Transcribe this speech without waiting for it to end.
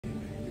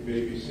You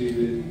may be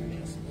seated.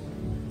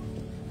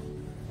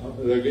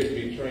 They're getting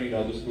me trained.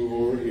 I'll just move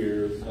over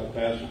here. Let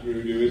Pastor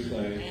Drew do his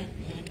thing.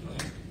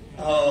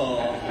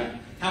 Oh,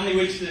 how many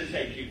weeks did it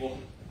take, people?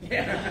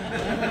 Years?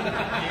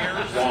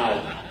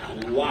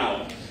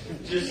 Wow.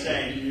 Just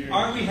saying.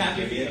 Aren't we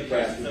happy to be in the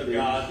presence of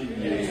God?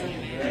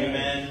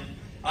 Amen.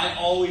 I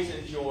always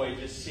enjoy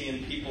just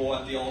seeing people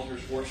at the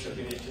altars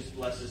worshiping. It just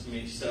blesses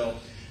me. So,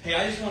 hey,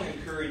 I just want to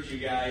encourage you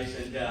guys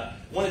and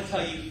want to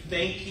tell you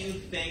thank you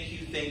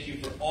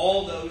for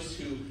all those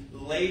who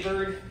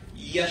labored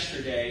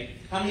yesterday.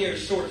 How many are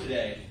sore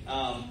today?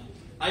 I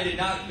was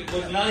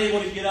not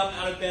able to get up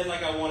out of bed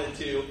like I wanted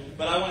to,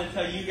 but I want to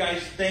tell you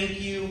guys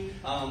thank you.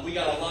 We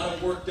got a lot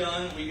of work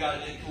done.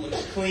 It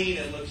looks clean.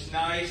 It looks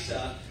nice.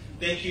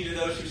 Thank you to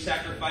those who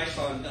sacrificed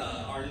on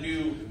our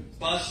new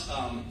bus.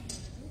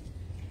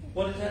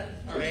 What is that?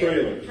 Our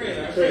trailer.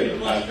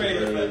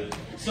 Trailer.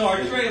 So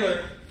our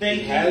trailer,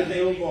 thank you. Has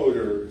no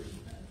motor.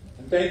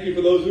 And thank you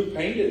for those who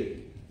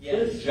painted.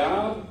 Yes. Good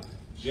job,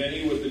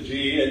 Jenny with the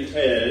G and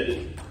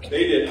Ted.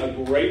 They did a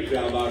great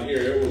job out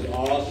here. It was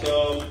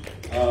awesome.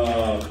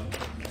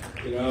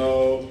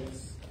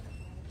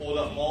 Pulled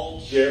up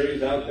mulch.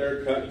 Jerry's out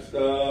there cutting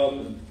stuff,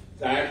 and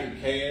Zach and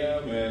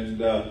Cam, and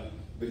the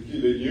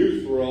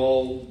youth were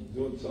all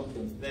doing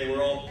something. They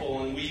were all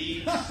pulling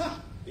weeds.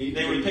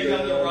 They would pick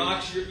up the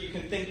rocks. You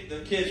can thank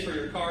the kids for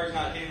your cars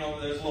not hitting over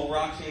those little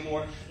rocks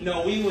anymore.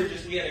 No, we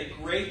had a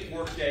great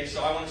work day,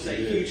 so I want to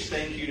say a huge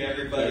thank you to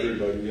everybody.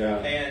 Yeah.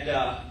 And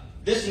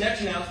this next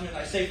announcement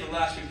I say for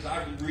last week because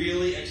I'm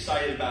really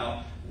excited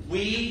about.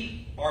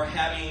 We are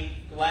having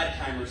Glad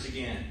Timers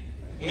again.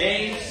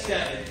 May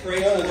 7th.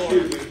 Praise the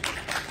Lord.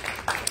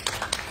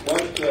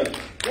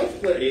 What's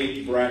the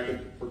age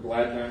bracket for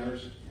Glad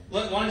Timers?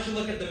 Look, why don't you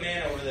look at the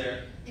man over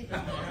there?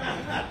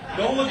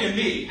 Don't look at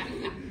me.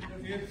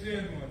 It's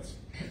endless.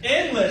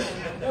 Endless.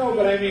 No,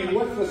 but I mean,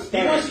 what's the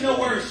start? He wants to know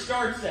where it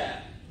starts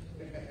at.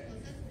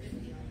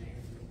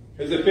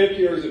 Is it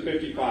 50 or is it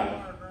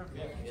 55?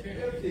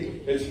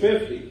 50. It's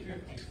 50.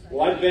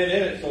 Well, I've been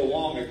in it so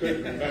long I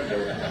couldn't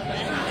remember.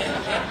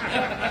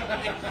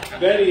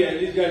 Betty and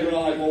these guys were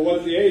all like, well,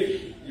 what's the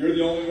age? You're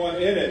the only one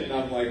in it. And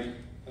I'm like,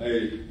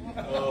 hey,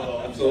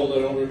 I'm so old I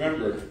don't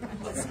remember.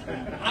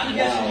 I'm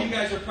guessing you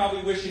guys are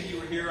probably wishing you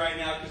were here right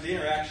now because the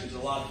interaction's a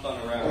lot of fun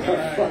around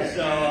here. Right.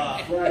 So,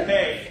 Right.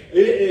 Hey. It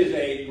is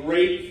a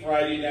great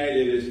Friday night.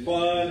 It is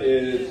fun.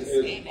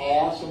 It's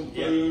awesome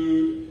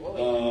food.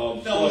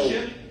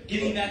 Fellowship.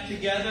 Getting back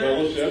together.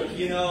 Fellowship.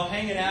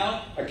 Hanging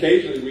out.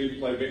 Occasionally we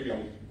play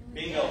bingo.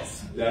 Bingo.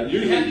 Yeah,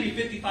 You have to be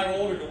 55 or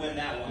older to win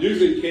that one.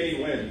 Usually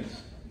Kenny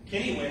wins.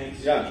 Kenny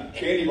wins. Yeah,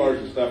 candy bars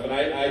and stuff. And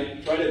I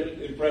try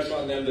to impress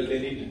on them that they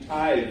need to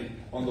tithe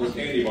on those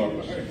candy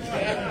bars.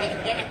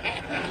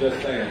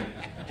 Just saying.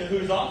 To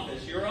whose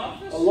office? Your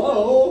office?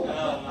 Hello?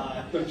 Oh,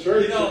 my. The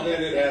church, and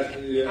then it has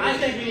to... Yeah. I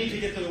think we need to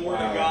get to the Word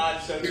of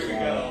God, so here we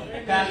go.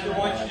 Pastor,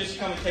 why don't you just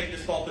come and take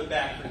this pulpit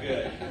back for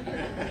good?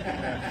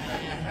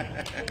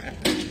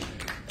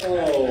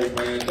 Oh,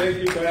 man. Thank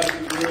you,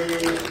 Pastor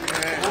Drew.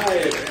 I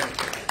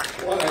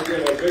want to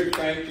give a big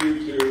thank you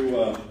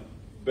to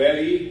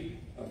Betty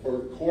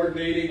for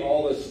coordinating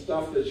all the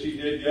stuff that she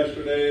did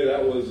yesterday.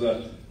 That was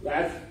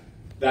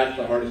that's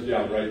the hardest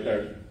job right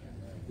there.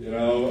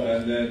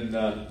 And then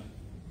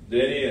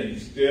Denny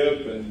and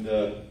Skip and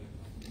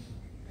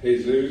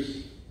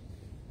Jesus.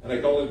 And I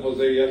called him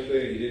Jose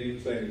yesterday and he didn't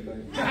even say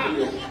anything.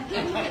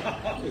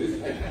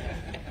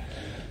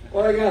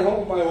 When I got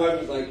home, my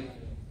wife was like,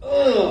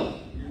 ugh,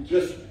 you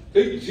just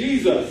think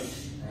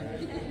Jesus.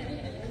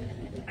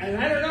 And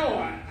I don't know,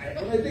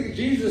 when I think of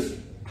Jesus,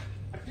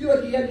 I feel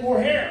like he had more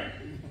hair.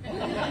 I'm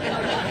not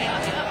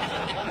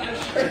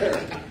sure.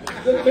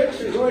 The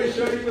pictures always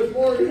show you with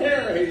more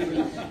hair.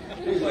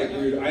 He's like,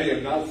 dude, I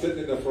am not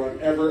sitting in the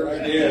front ever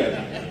again.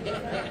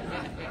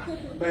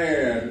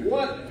 Man,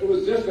 it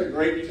was just a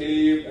great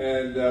team,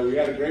 and we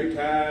had a great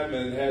time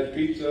and had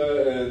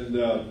pizza and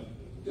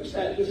just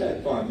had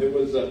fun. It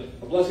was a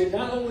blessing.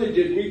 Not only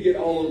did we get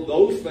all of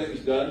those things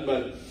done,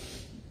 but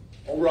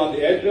over on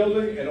the Ed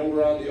building and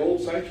over on the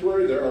old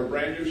sanctuary, there are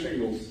brand new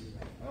shingles.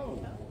 Oh,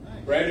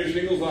 nice. Brand new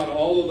shingles on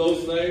all of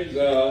those things,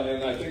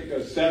 and I think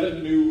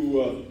 7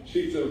 new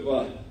sheets of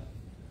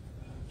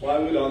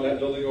plywood on that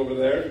building over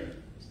there.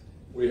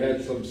 We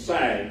had some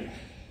sag,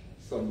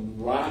 some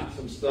rot,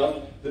 some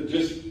stuff that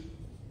just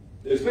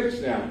is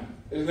fixed now.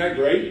 Isn't that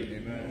great?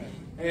 Amen.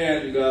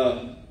 And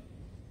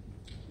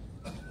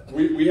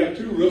we have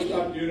 2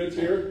 rooftop units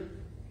here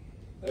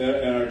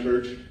in our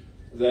church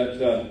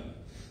that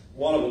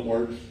one of them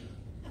works.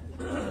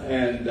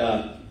 And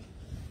the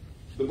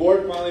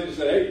board finally just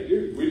said, hey,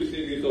 dude, we just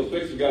need to get those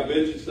fixed. We got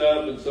bids and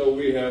stuff. And so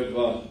we have,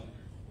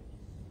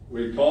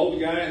 we called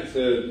the guy and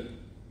said,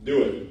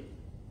 do it.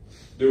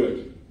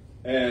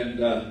 And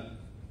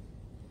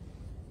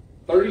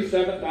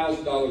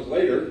 $37,000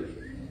 later,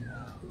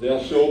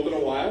 they'll show up in a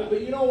while.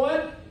 But you know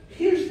what?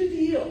 Here's the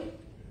deal.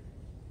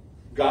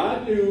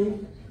 God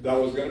knew that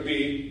was going to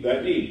be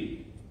that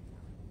need.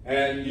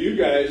 And you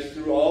guys,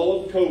 through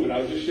all of COVID, I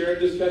was just sharing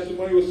this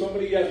testimony with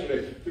somebody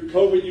yesterday. Through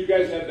COVID, you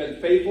guys have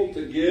been faithful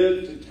to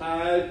give, to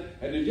tithe,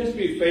 and to just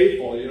be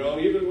faithful. You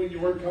know, even when you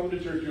weren't coming to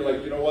church, you're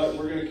like, you know what,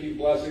 we're going to keep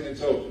blessing. And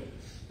so,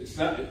 it's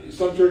not.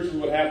 Some churches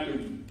would have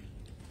to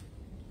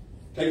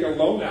take a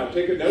loan out,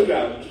 take a note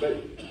out,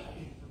 but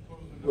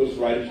we'll just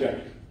write a check.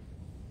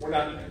 We're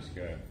not.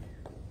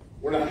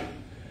 We're not.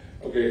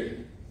 Okay,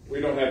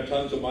 we don't have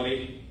tons of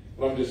money,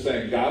 but I'm just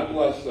saying, God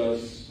blessed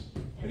us,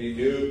 and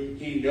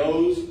He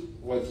knows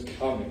what's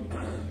coming.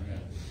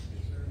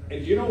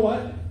 And you know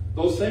what?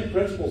 Those same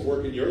principles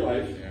work in your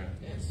life.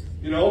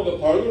 You know, but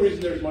part of the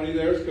reason there's money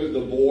there is because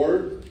the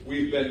board,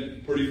 we've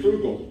been pretty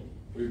frugal.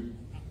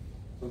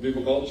 Some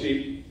people call it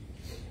cheap.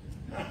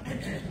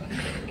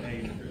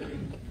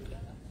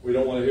 We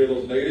don't want to hear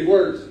those negative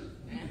words.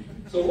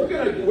 So we're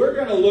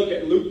gonna look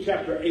at Luke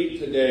chapter 8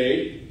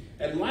 today.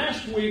 And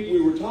last week we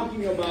were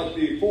talking about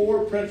the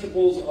 4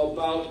 principles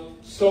about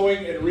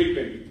sowing and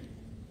reaping.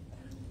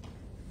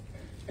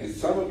 And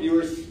some of you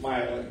are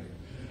smiling.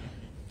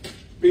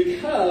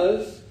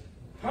 Because,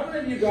 how many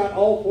of you got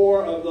all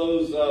 4 of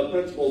those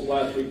principles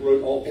last week,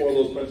 wrote all 4 of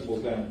those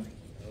principles down?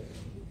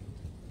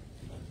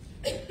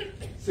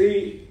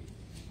 See,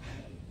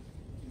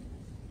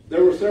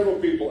 there were several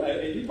people,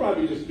 and you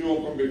probably just knew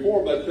them from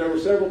before, but there were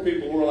several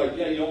people who were like,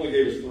 yeah, you only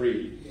gave us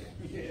 3.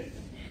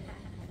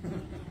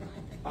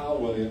 Oh,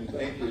 William,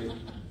 thank you.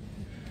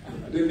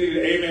 I didn't need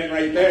an amen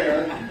right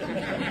there.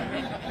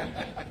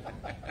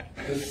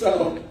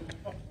 So,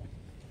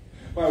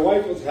 my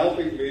wife was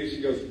helping me.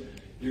 She goes,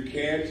 you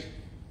can't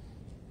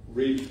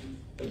reap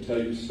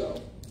until you sow.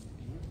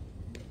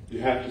 You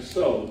have to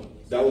sow.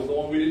 That was the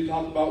one we didn't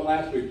talk about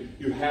last week.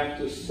 You have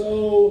to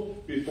sow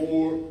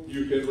before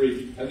you can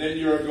reap. And then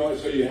you're going,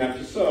 so you have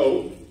to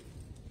sow.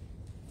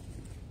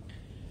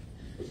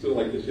 Let's do it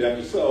like this. You have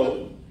to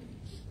sow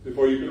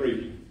before you can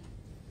reap.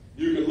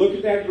 You can look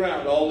at that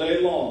ground all day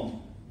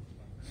long.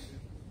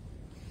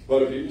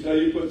 But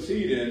until you put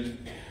seed in,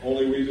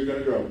 only weeds are going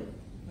to grow.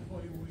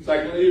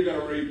 Secondly, you're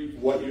going to reap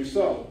what you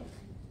sow.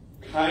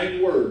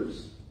 Kind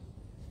words.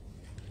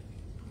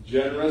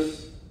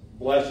 Generous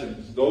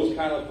blessings. Those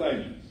kind of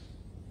things.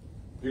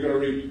 You're going to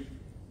reap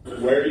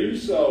where you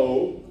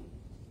sow.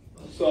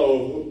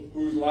 So,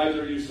 whose lives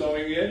are you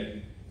sowing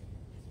in?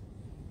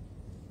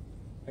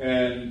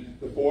 And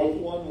the 4th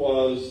one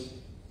was,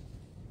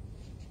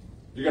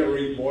 you're going to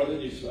reap more than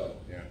you sow.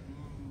 Yeah.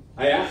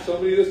 I asked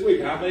somebody this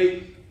week, how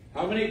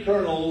many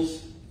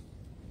kernels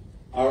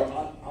are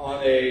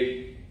on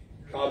a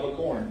cob of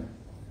corn?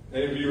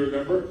 Any of you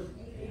remember?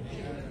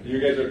 You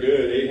guys are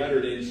good.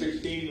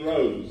 816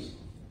 rows.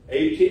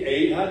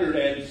 800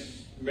 and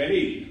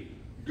many.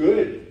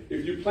 Good.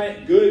 If you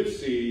plant good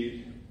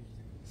seed,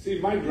 see,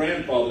 my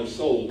grandfather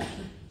sold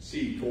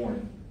seed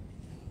corn.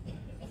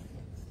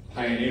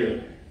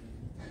 Pioneer.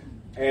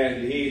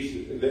 And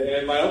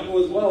my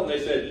uncle as well, and they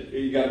said,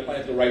 you got to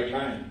plant the right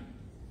kind.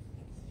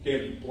 You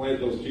can't plant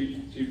those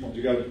cheap ones.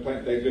 You got to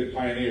plant that good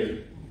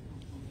Pioneer.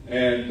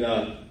 And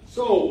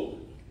so,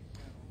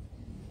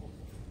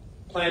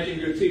 planting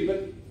good seed.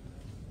 But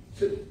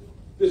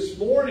this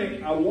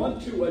morning, I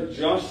want to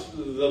adjust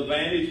the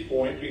vantage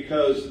point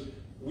because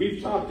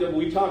we talked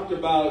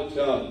about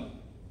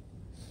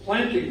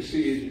planting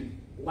seed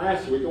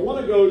last week. I want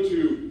to go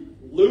to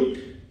Luke,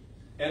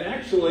 and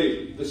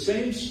actually the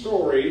same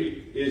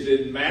story is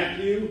in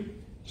Matthew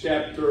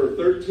chapter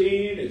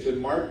 13, it's in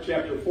Mark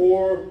chapter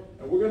 4,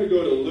 and we're going to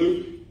go to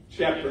Luke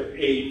chapter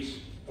 8,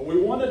 and we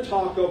want to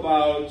talk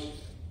about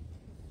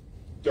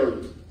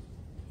dirt.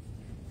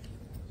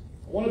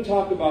 I want to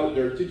talk about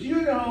dirt. Did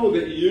you know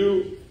that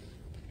you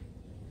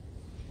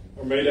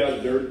are made out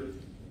of dirt?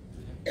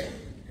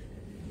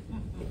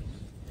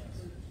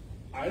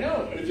 I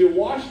know. If you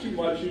wash too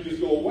much, you just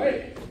go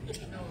away. It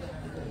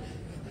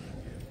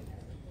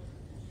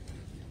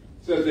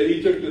says that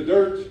he took the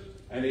dirt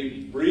and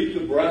he breathed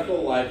the breath of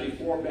life. He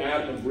formed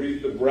Adam and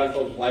breathed the breath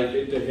of life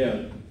into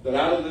him. That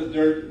out of the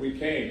dirt we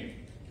came.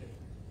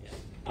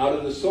 Out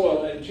of the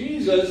soil. And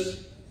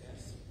Jesus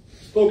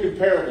spoke in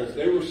parables.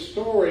 They were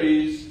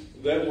stories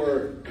that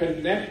were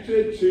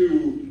connected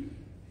to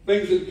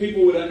things that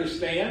people would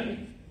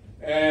understand.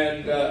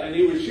 And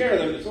he would share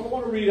them. So I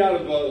want to read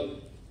out of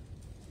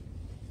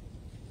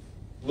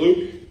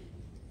Luke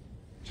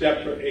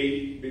chapter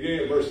 8, beginning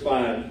at verse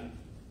 5. And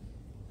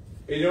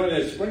you know,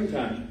 it's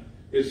springtime.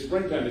 It's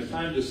springtime. It's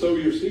time to sow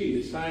your seed.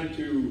 It's time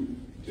to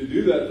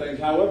do that thing.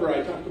 However,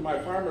 I talked to my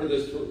farmer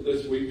this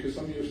week, because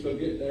some of you are still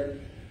getting there.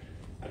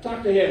 I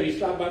talked to him. He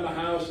stopped by my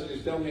house and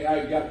he's telling me how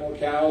he got more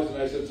cows. And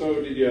I said, so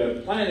did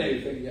you plant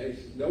anything? He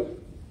said,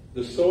 nope.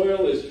 The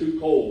soil is too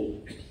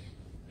cold.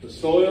 The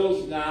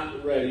soil's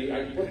not ready.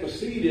 I can put the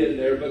seed in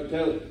there, but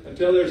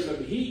until there's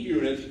some heat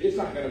units, it's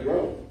not going to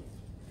grow.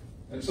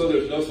 And so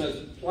there's no sense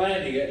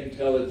planting it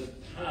until it's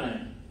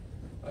time.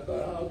 I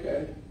thought, oh,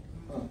 okay.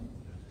 Huh.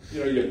 You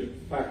know, you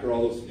factor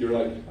all those, you're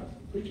like, I'm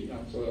preaching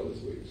on soil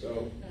this week,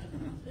 so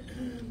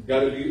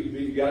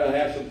gotta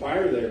have some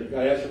fire there,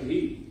 gotta have some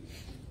heat.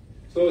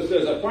 So it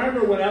says, a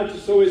farmer went out to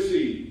sow his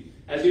seed,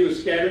 As he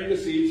was scattering the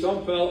seed,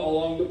 some fell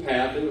along the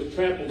path. It was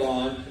trampled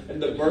on,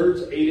 and the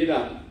birds ate it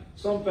up.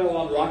 Some fell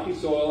on rocky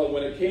soil, and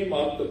when it came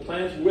up, the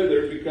plants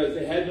withered because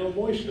they had no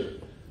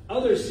moisture.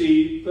 Other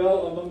seed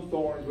fell among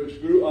thorns,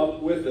 which grew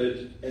up with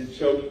it and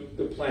choked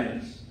the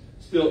plants.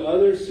 Still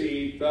other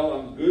seed fell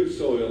on good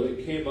soil.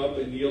 It came up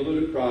and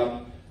yielded a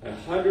crop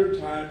 100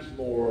 times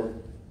more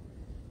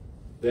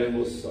than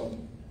was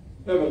sown.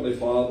 Heavenly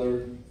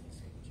Father,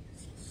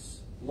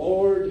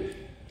 Lord,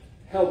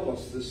 help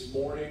us this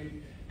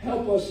morning.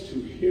 Help us to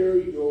hear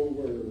your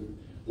word.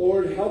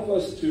 Lord, help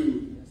us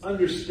to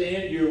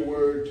understand your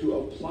word, to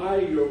apply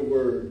your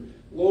word.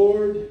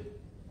 Lord,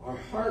 our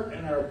heart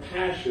and our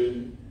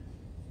passion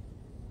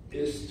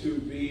is to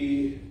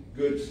be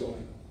good soil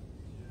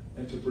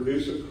and to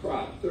produce a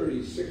crop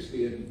 30,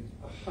 60, and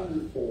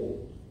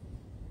 100-fold.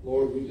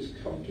 Lord, we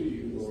just come to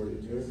you, Lord,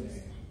 in your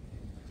name.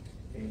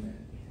 Amen.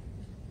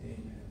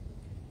 Amen.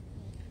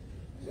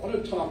 I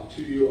want to talk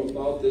to you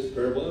about this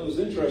parable. And it was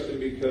interesting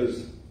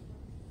because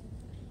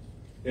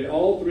in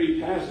all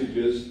three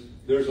passages,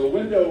 there's a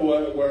window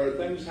where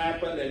things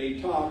happened and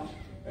he talked,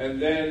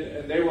 and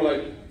they were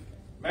like,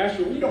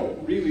 Master, we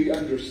don't really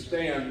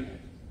understand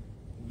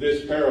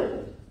this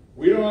parable.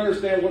 We don't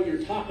understand what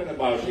you're talking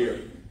about here.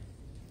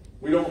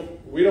 We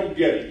don't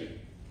get it.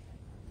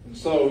 And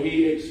so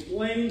he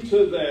explained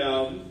to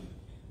them,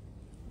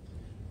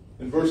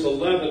 in verse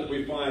 11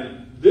 we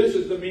find, this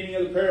is the meaning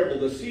of the parable.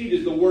 The seed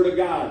is the word of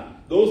God.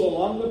 Those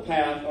along the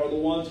path are the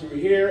ones who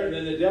hear, and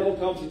then the devil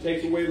comes and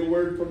takes away the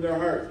word from their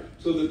heart,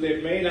 so that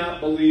they may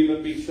not believe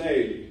and be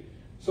saved.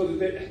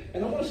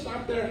 And I want to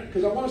stop there,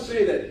 because I want to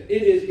say that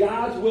it is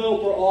God's will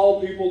for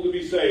all people to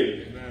be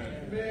saved.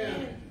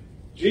 Amen.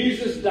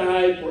 Jesus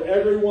died for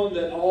everyone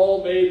that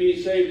all may be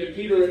saved. And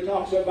Peter, it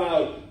talks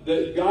about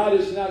that God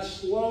is not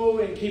slow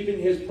in keeping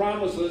his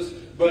promises,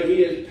 but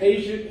he is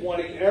patient,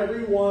 wanting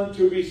everyone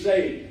to be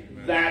saved.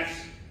 Amen.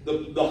 That's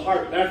the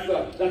heart. That's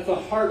the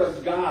heart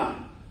of God.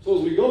 So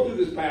as we go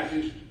through this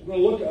passage, we're going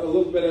to look a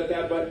little bit at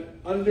that, but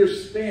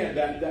understand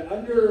that the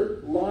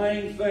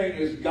underlying thing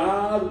is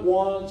God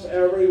wants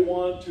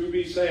everyone to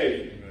be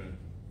saved. Amen.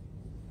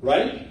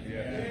 Right?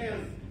 Yeah.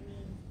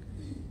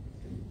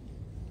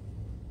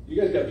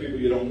 You guys got people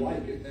you don't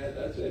like, isn't that?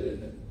 That's it,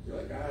 isn't it? You're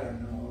like, I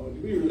don't know.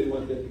 Do we really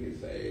want them to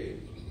get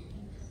saved?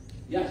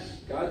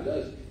 Yes, God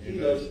does. He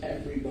loves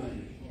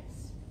everybody.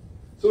 Yes.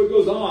 So it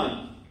goes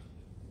on.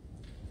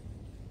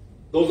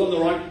 Those on the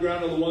rocky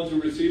ground are the ones who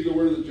receive the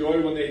word of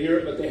joy when they hear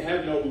it, but they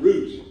have no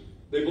root.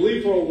 They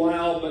believe for a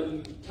while, but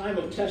in time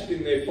of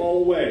testing they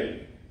fall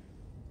away.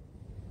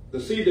 The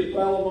seed that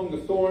fell among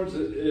the thorns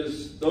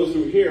is those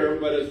who hear,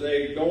 but as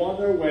they go on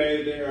their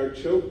way, they are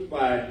choked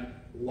by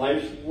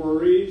life's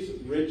worries,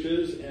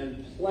 riches,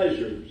 and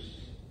pleasures,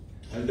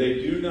 and they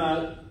do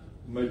not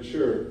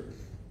mature.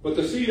 But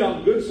the seed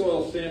on good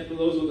soil stands for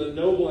those with a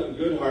noble and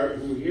good heart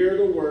who hear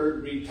the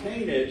word,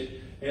 retain it,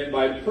 and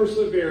by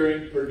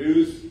persevering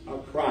produce a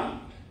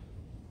crop.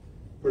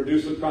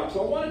 Produce a crop.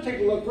 So I want to take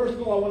a look. First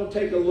of all, I want to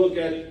take a look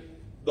at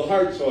the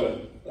hard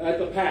soil, at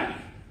the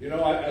path. You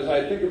know, as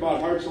I think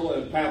about hard soil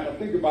and path, I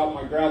think about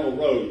my gravel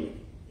road.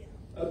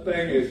 That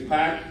thing is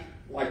packed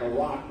like a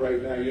rock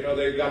right now. You know,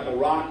 they've got the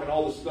rock and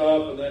all the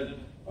stuff, and then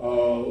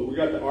we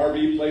got the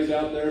RV place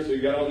out there, so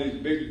you got all these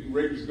big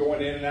rigs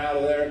going in and out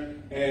of there,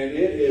 and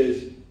it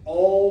is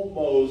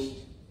almost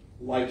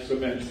like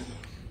cement.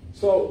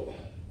 So,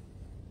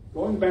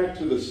 going back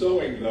to the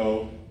sowing,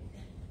 though,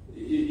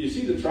 you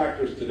see the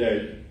tractors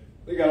today.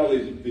 They got all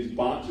these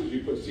boxes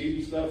you put seed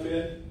and stuff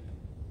in.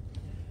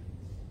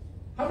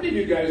 How many of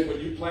you guys,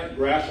 when you plant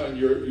grass on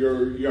your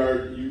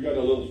yard, you got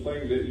a little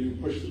thing that you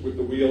push with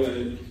the wheel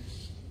and it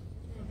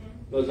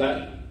does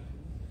that?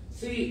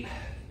 See,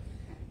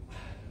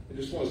 I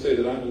just want to say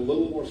that I'm a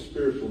little more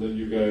spiritual than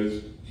you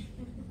guys,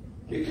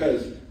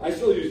 because I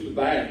still use the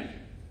bag,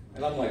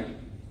 and I'm like,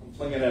 I'm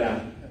flinging it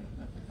out.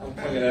 I'm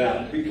flinging it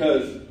out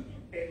because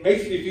it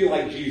makes me feel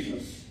like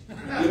Jesus.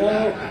 You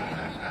know,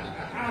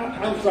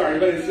 I'm sorry,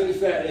 but it's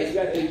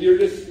that you're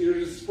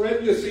just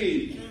spreading the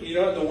seed. You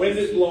know, and the wind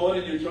is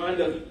blowing, and you're trying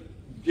to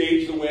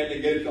gauge the wind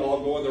and get it to all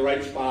go in the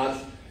right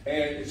spots.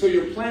 And so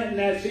you're planting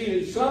that seed,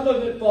 and some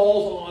of it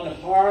falls on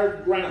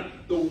hard ground,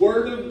 the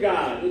Word of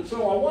God. And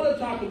so I want to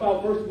talk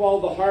about, first of all,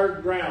 the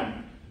hard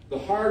ground. The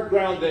hard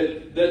ground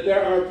that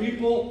there are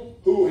people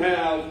who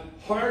have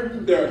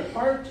hardened their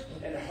heart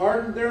and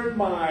hardened their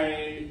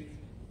mind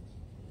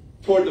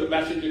toward the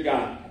message of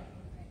God.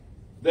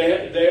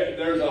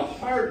 There's a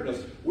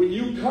hardness. When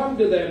you come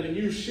to them and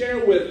you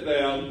share with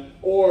them,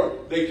 or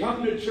they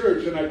come to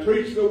church and I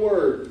preach the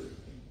Word,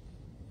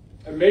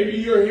 and maybe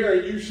you're here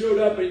and you showed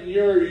up and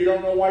you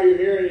don't know why you're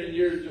here, and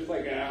you're just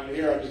like, I'm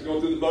here, I'm just going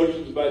through the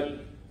motions, but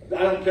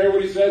I don't care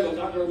what he says, I'm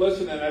not going to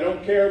listen, and I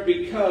don't care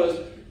because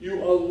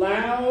you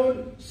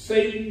allowed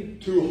Satan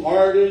to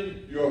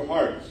harden your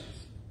heart.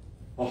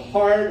 A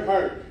hard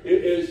heart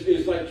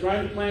is like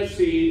trying to plant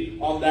seed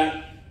on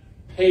that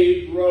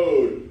paved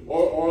road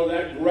or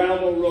that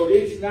gravel road.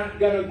 It's not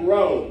going to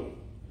grow.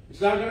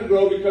 It's not going to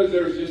grow because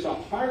there's just a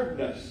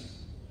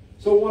hardness.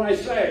 So when I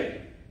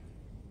say,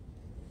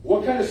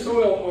 What kind of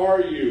soil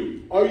are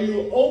you? Are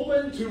you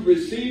open to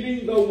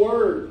receiving the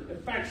Word?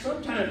 In fact,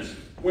 sometimes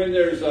when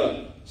there's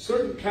a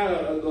certain kind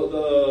of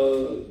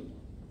the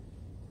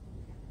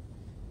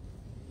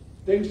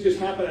things just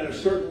happen in a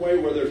certain way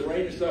where there's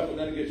rain and stuff, and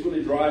then it gets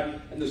really dry,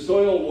 and the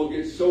soil will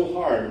get so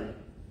hard.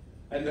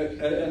 And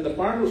the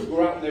farmers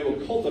go out and they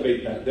will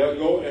cultivate that. They'll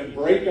go and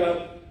break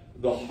up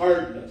the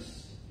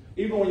hardness.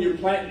 Even when you're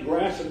planting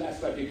grass and that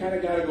stuff, you kind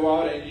of got to go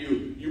out and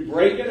you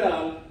break it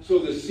up so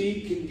the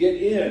seed can get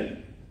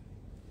in.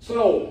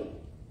 So,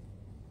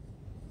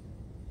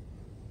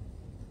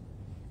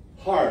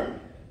 hard.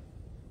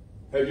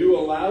 Have you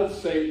allowed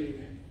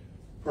Satan,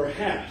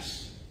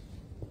 perhaps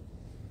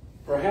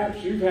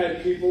you've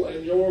had people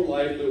in your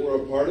life that were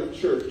a part of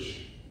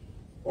church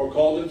or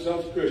called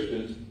themselves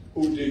Christians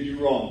who did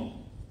you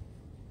wrong.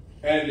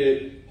 And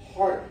it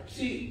hard.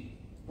 See,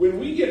 when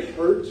we get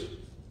hurt,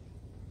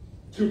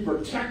 to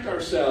protect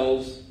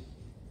ourselves,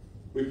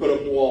 we put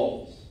up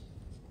walls.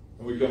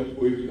 And we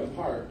become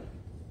hard.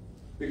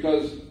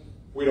 Because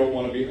we don't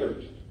want to be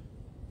hurt.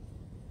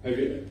 Have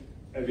you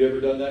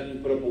ever done that? You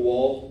put up a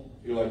wall,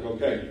 you're like,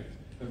 okay.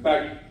 In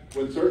fact,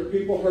 when certain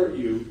people hurt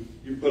you,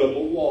 you put up a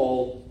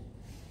wall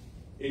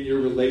in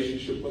your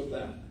relationship with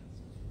them.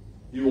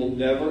 You will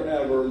never,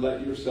 ever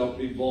let yourself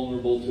be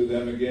vulnerable to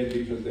them again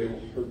because they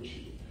will hurt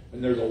you.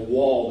 And there's a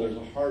wall, there's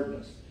a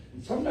hardness.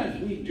 And sometimes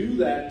we do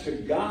that to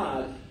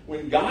God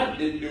when God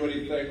didn't do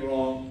anything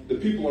wrong. The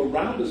people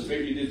around us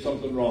maybe did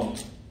something wrong.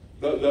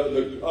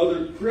 The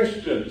other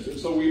Christians. And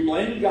so we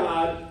blame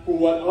God for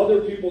what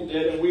other people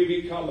did, and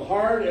we become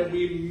hard and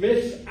we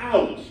miss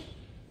out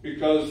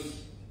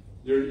because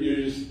you're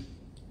just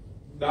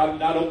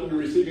not open to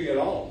receiving it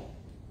all.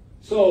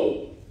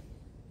 So,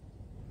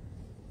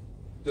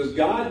 does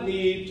God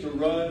need to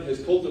run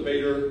his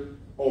cultivator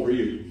over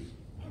you?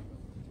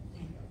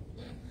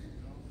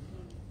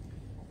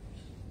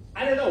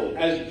 I don't know.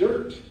 As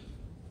dirt,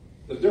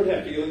 does dirt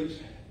have feelings?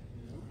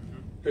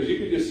 Because you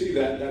can just see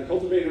that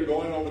cultivator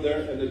going over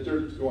there and the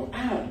dirt's going,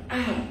 ow,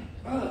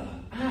 ow,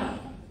 ow.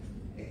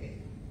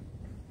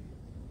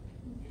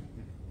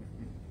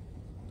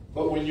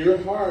 But when you're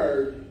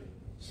hard,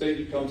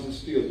 Satan comes and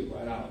steals it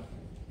right out.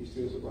 He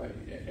steals it right.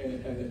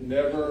 And it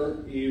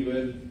never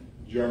even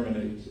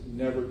germinates. It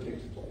never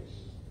takes place.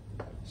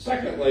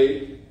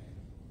 Secondly,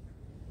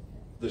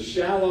 the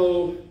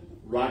shallow,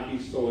 rocky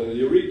soil.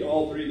 You read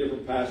all three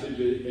different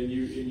passages and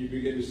you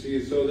begin to see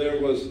it. So there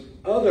was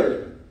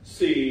other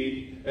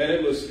seed, and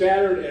it was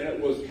scattered, and it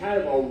was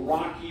kind of a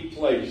rocky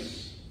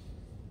place.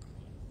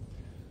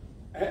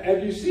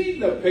 Have you seen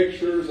the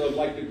pictures of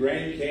like the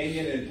Grand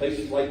Canyon and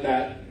places like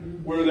that,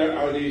 where there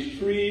are these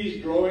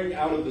trees growing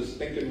out of the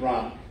stinking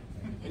rock?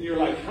 And you're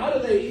like, how do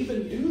they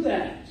even do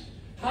that?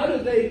 How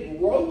do they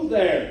grow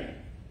there?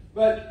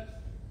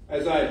 But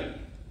as I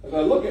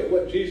look at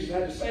what Jesus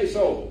had to say,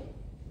 so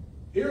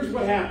here's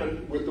what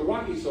happened with the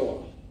rocky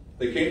soil.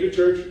 They came to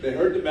church, they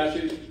heard the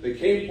message, they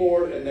came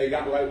forward, and they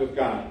got right with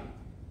God.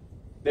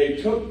 They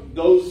took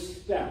those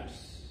steps.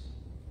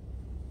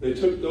 They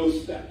took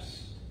those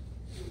steps.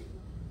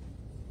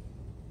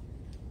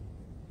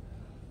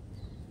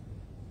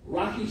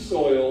 Rocky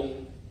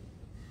soil.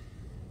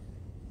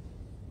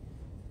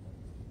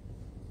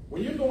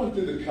 When you're going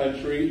through the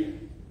country,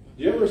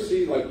 do you ever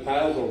see like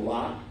piles of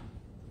rock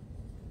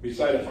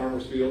beside a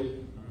farmer's field?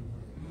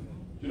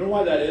 Do you know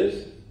why that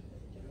is?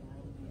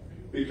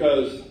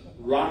 Because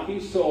rocky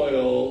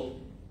soil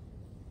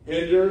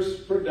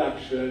hinders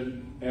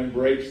production and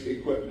breaks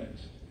equipment.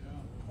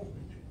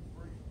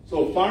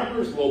 So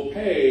farmers will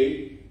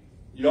pay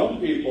young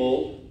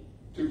people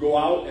to go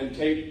out and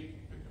take,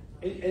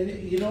 and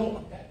you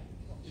know,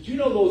 did you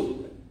know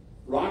those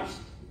rocks,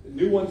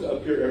 new ones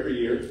appear every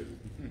year?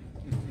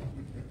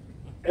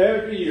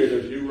 Every year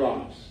there's new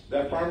rocks.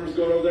 That farmer's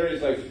going over there and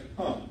he's like,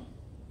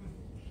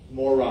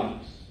 more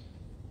rocks.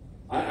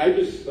 I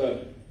just,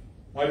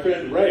 my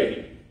friend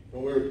Ray,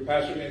 when we were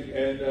pastoring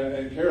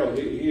and Carol,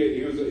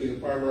 he's a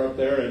farmer up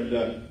there,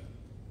 and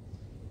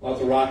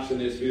lots of rocks in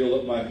his field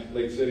up by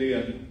Lake City,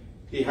 and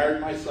he hired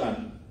my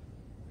son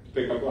to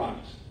pick up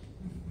rocks.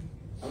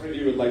 How many of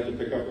you would like to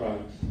pick up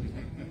rocks?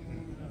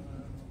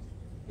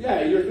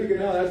 Yeah, you're thinking,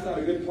 no, that's not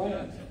a good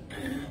plan.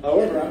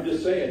 However, I'm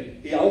just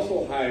saying, he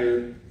also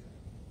hired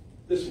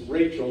this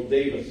Rachel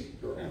Davis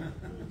girl.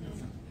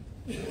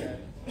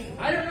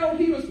 I don't know if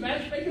he was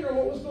matchmaking or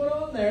what was going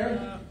on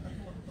there.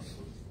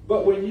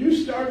 But when you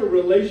start a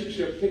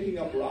relationship picking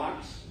up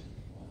rocks,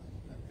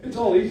 it's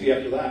all easy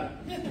after that.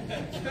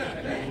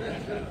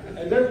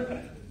 And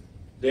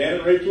Dan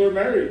and Rachel are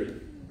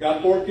married.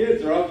 Got 4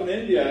 kids. They're off in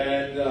India.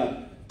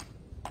 And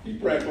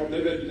keep praying for them.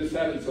 They've been just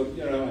having some,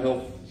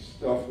 health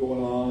stuff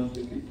going on.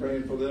 So keep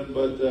praying for them.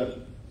 But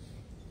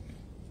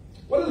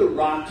what are the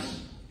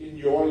rocks in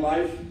your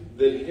life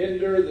that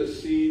hinder the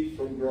seed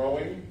from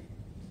growing?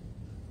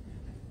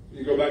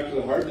 You go back to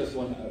the hardness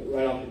one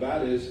right off the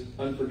bat is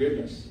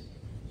unforgiveness.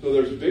 So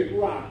there's big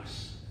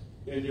rocks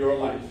in your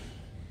life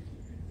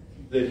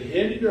that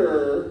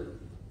hinder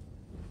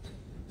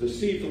the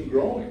seed from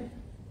growing,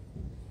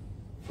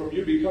 from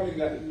you becoming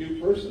that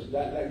new person,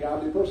 that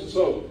godly person.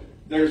 So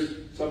there's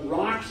some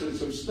rocks and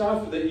some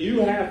stuff that you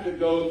have to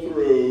go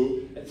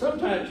through. And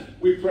sometimes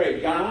we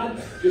pray,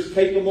 God, just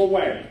take them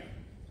away.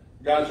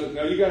 God says,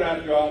 no, you're going to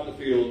have to go out in the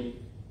field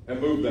and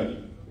move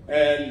them.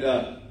 And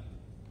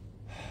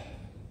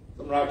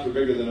some rocks are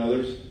bigger than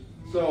others.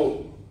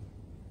 So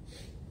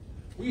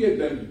we had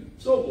been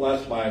so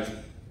blessed by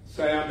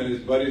Sam and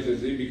his buddies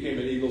as he became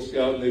an Eagle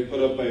Scout, and they put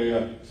up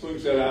a swing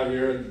set out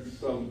here, and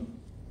some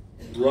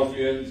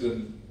ruffians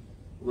and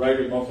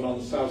ragamuffin on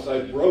the south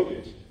side broke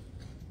it.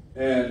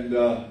 And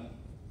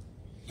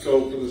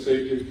so for the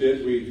safety of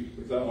kids, we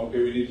thought,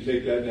 okay, we need to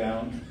take that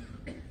down.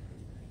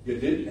 You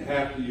didn't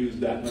have to use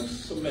that much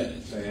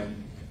cement,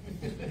 Sam.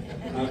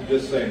 I'm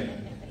just saying.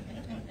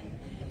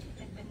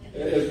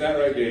 Isn't that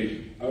right,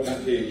 Gage? Oh,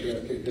 not Gage,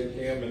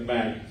 Cam and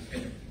Mac.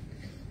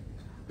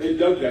 They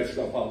dug that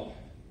stuff up,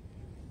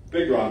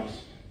 big rocks,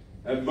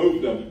 and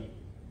moved them.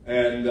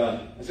 And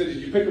I said, did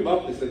you pick them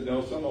up? They said,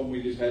 no, some of them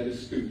we just had to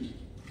scoot.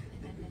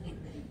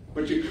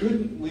 But you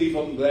couldn't leave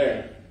them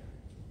there.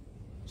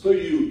 So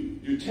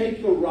you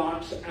take the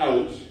rocks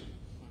out,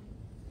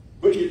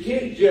 but you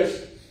can't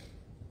just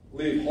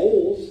leave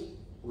holes,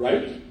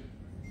 right?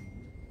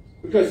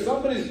 Because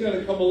somebody's going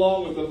to come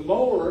along with a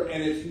mower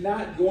and it's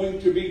not going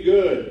to be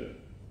good.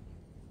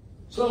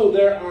 So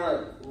there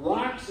are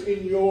rocks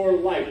in your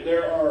life.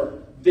 There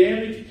are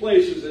damaged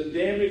places and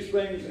damaged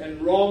things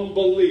and wrong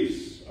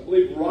beliefs. I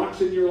believe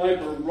rocks in your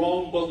life are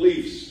wrong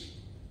beliefs.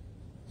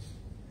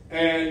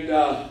 And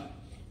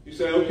you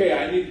say, okay,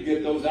 I need to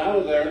get those out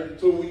of there.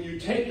 So when you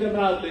take them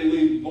out, they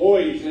leave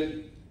voids.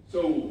 And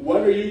so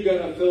what are you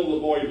going to fill the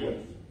void with?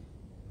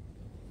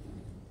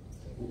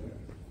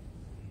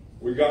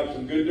 We got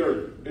some good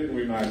dirt, didn't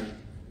we, Mike?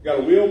 Got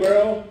a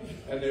wheelbarrow,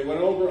 and they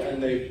went over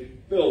and they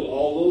filled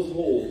all those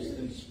holes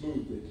and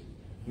smoothed it.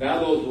 Now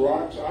those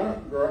rocks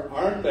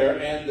aren't there,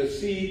 and the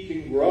seed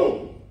can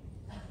grow.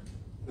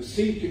 The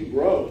seed can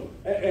grow.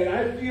 And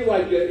I feel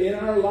like that in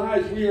our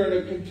lives, we are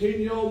in a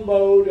continual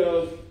mode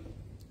of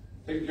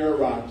taking care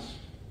of rocks,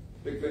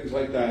 big things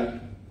like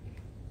that.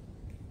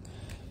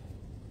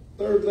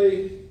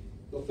 Thirdly,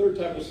 the third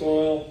type of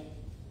soil,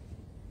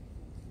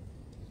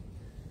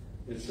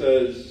 it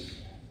says,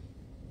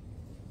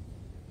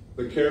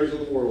 the cares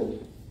of the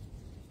world.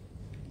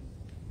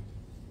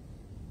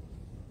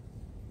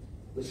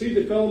 The seed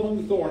that fell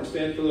among the thorns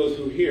stand for those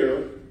who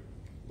hear,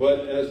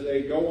 but as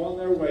they go on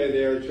their way,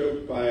 they are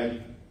choked by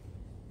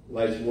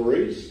life's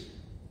worries,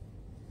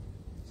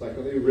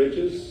 secondly,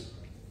 riches,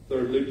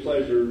 thirdly,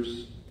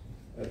 pleasures,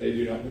 and they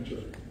do not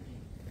mature.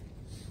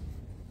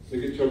 They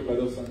get choked by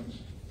those things.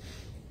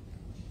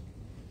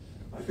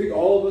 I think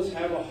all of us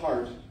have a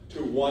heart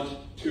to want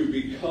to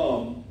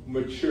become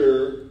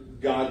mature,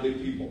 godly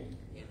people.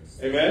 Yes.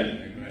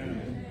 Amen?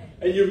 Amen?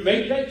 And you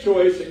make that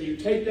choice and you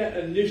take that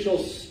initial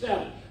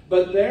step,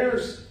 but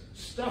there's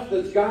stuff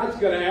that God's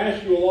going to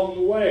ask you along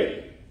the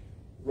way.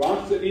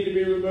 Rocks that need to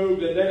be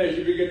removed, and then as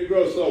you begin to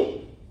grow.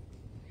 So,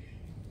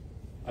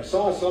 I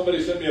saw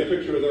somebody send me a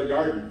picture of their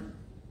garden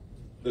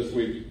this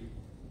week.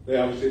 They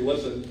obviously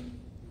listened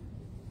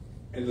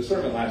in the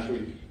sermon last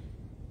week.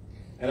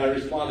 And I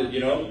responded,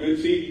 good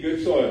seed,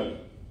 good soil.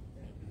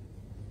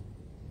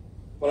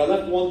 But I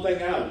left one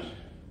thing out.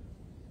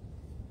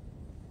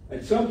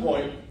 At some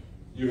point,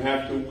 you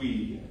have to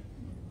weed.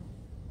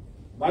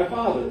 My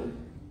father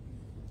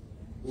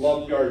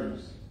loved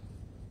gardens.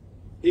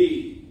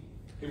 He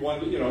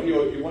wanted, he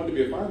wanted to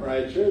be a farmer.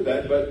 I had shared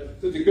that, but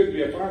since he couldn't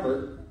be a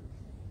farmer,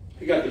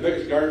 he got the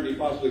biggest garden he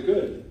possibly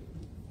could.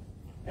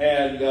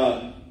 And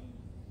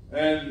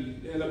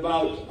in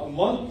about a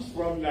month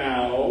from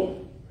now,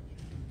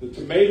 the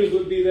tomatoes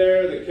would be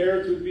there, the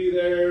carrots would be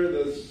there,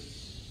 the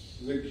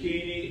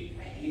zucchini.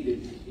 I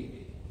hated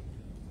zucchini.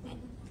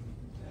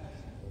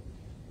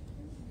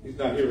 He's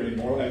not here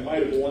anymore. I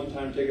might have one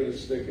time taken a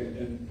stick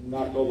and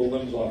knocked all the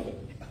limbs off it.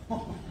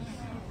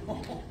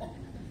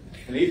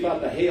 And he thought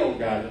the hail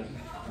got it.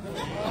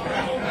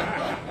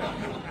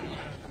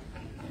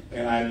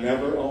 And I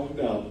never owned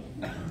up.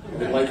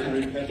 I'd like to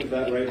repent of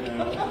that right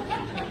now.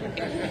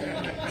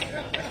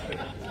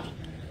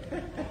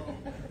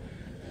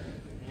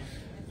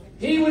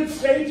 He would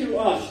say to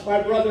us,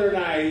 my brother and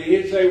I,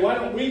 he'd say, why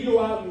don't we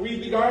go out and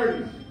weed the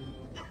garden?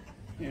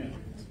 Yeah.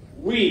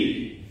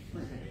 Weed.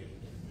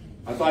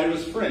 I thought it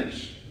was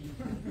French.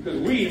 Because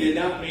we did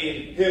not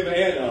mean him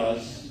and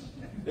us.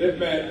 It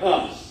meant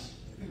us.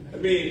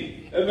 It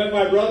meant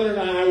my brother and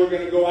I were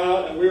going to go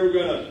out and we were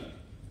going to,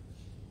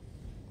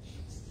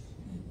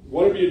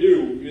 whatever you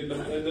do in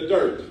the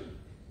dirt,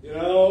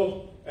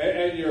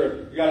 and you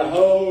got a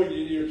hoe and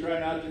you're trying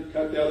not to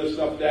cut the other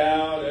stuff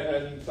down,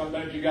 and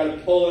sometimes you got to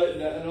pull it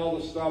and all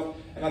this stuff.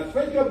 And I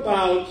think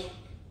about,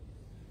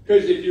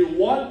 because if you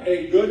want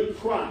a good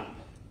crop,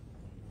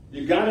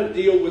 you got to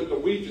deal with the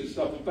weeds and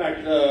stuff. In fact,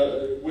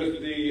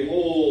 with the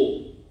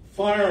whole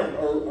farm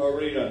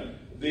arena,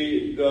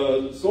 the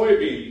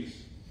soybeans,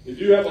 if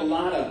you have a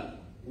lot of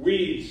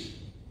weeds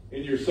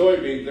in your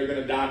soybeans, they're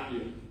going to dock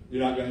you.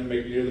 You're not going to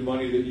make near the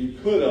money that you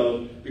could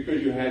have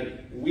because you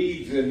had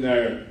weeds in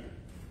there.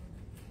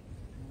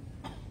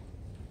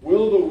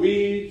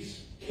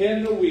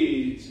 Can the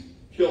weeds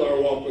kill our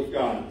walk with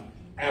God?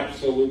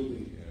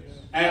 Absolutely. Yes.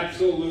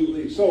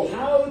 Absolutely. So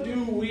how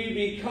do we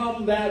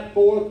become that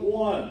fourth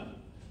one?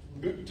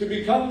 To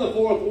become the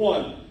fourth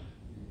one.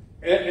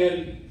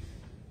 And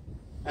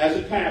as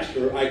a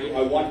pastor,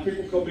 I watch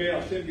people come in,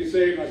 I see them get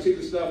saved, I see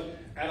the stuff,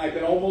 and I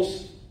can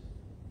almost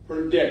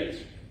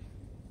predict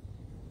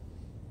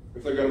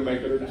if they're going to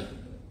make it or not.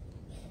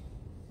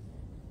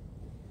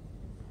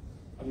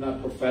 I'm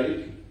not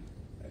prophetic,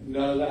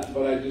 none of that,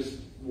 but I just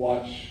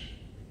watch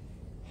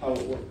how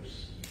it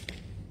works.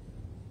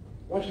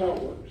 Watch how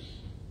it works.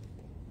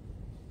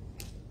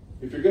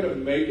 If you're going to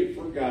make it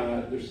for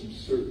God, there's some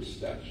certain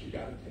steps you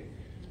got to take.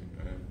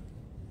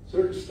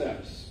 Certain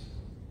steps.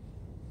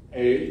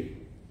 A,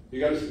 you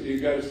got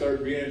to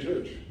start being in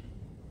church.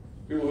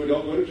 People who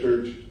don't go to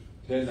church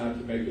tend not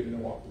to make it in a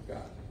walk with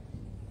God.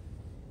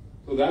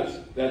 So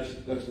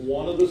that's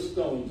one of the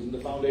stones in the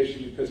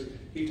foundation, because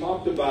he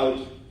talked about,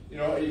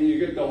 you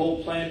get the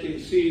whole planting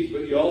seeds,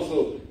 but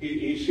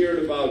he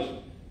shared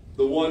about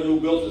the one who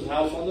built his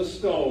house on the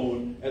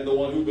stone and the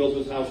one who built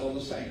his house on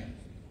the sand.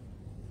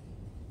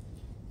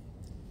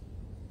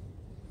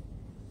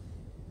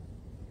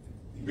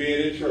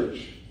 Being in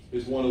church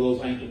is one of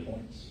those anchor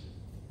points.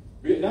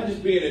 Not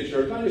just being in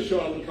church, not just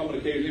showing up and coming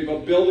occasionally,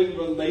 but building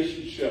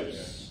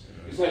relationships.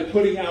 It's like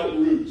putting out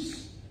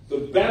roots. The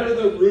better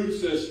the root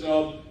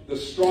system, the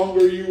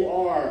stronger you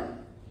are.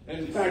 And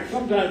in fact,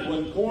 sometimes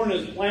when corn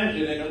is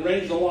planted and it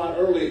rains a lot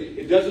early,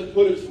 it doesn't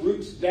put its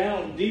roots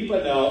down deep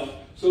enough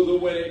so that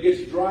when it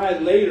gets dry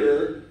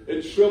later,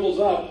 it shrivels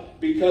up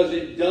because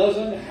it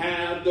doesn't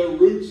have the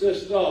root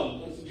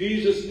system.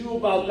 Jesus knew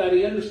about that.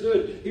 He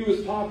understood. He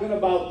was talking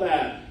about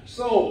that.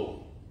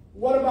 So,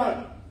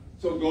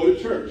 so go to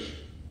church.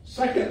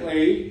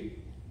 Secondly,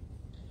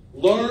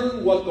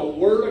 learn what the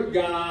Word of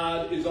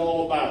God is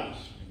all about.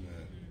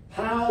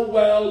 How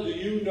well do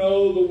you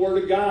know the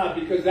Word of God?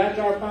 Because that's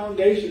our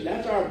foundation.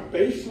 That's our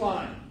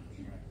baseline.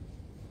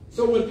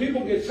 So when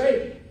people get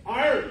saved,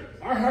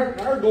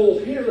 our goal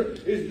here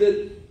is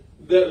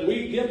that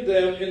we get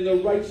them in the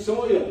right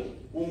soil.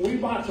 When we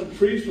bought some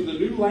trees for the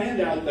new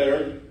land out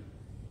there,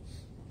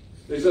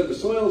 they said the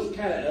soil is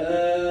kind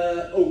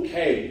of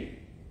okay.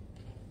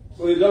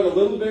 So they dug a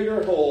little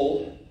bigger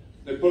hole.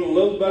 They put a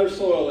little better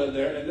soil in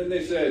there. And then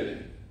they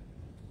said,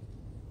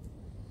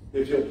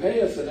 if you'll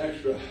pay us an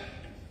extra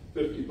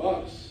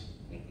 $50,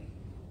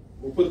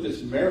 we'll put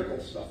this miracle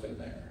stuff in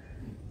there.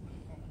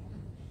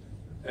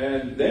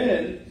 And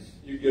then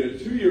you get a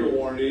 2-year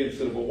warranty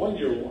instead of a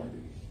 1-year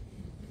warranty.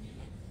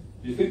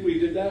 Do you think we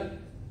did that?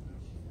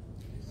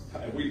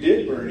 We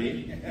did,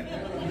 Bernie.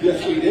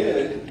 Yes, we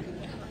did.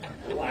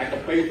 Lack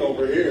of faith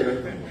over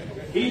here.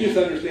 He just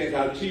understands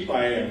how cheap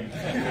I am.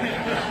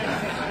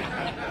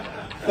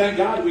 Thank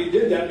God we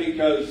did that,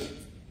 because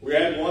we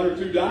had 1 or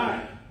 2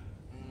 die.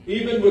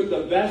 Even with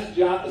the best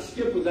job,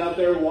 Skip was out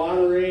there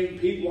watering.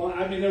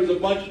 There's a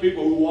bunch of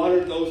people who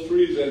watered those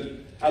trees,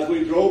 and as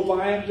we drove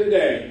by them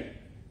today,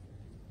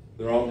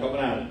 they're all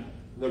coming out.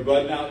 They're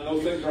budding out, and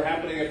those things are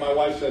happening. And my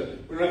wife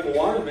said, we don't have to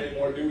water them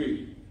anymore, do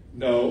we?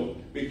 No,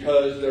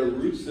 because their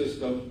root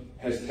system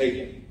has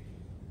taken.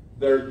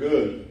 They're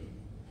good.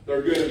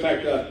 They're good. In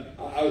fact,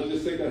 I was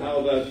just thinking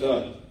how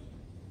that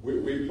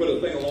we put a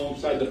thing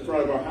alongside the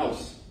front of our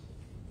house.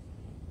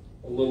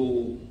 A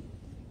little,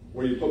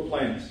 where you put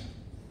plants.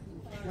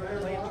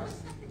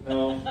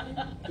 No,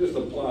 just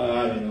a plant,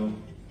 I don't know.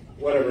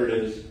 Whatever it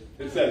is.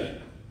 It says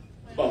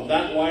about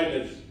that wide,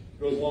 and it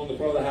goes along the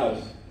front of the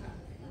house.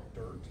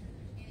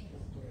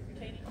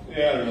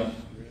 Yeah, I don't know.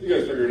 You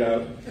guys figure it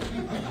out. I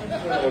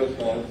don't know what it's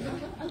called.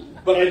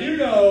 But I do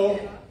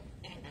know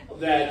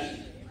that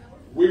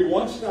we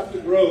want stuff to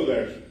grow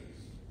there.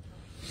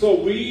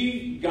 So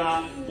we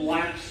got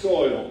black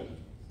soil.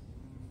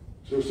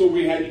 So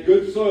we had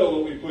good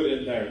soil that we put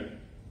in there.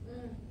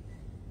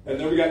 And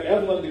then we got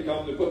Evelyn to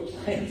come to put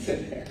plants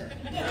in there.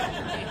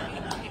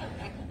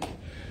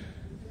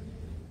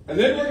 And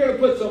then we're going to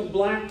put some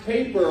black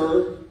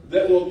paper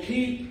that will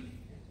keep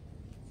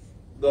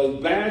the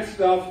bad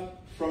stuff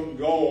from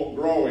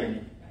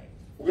growing.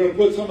 We're going to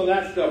put some of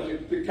that stuff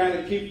to kind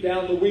of keep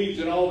down the weeds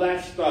and all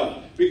that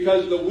stuff,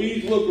 because the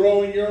weeds will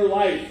grow in your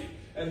life.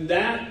 And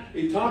that,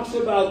 he talks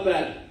about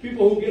that.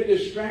 People who get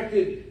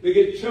distracted, they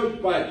get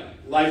choked by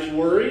life's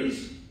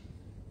worries.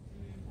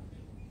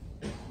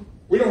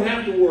 We don't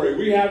have to worry.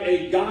 We have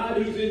a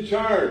God who's in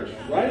charge,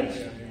 right?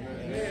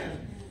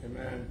 Amen.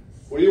 Amen.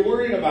 What are you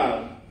worrying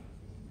about?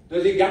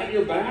 Does he got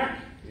your back?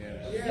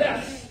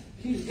 Yes.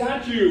 He's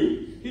got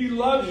you. He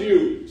loves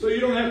you. So you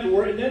don't have to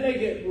worry. And then they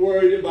get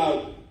worried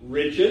about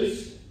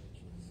riches.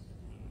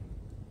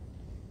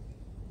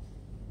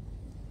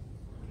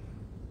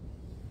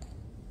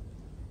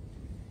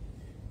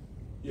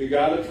 You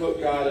got to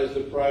put God as the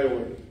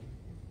priority.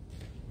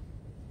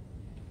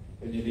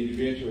 And you need to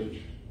be in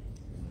church.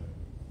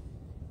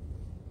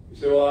 You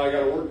say, well, I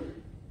got to work.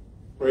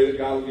 Pray that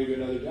God will give you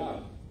another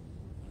job.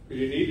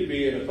 Because you need to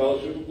be in a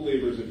fellowship of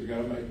believers if you're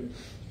going to make it.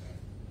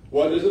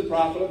 What does it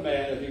profit a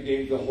man if he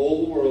gains the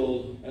whole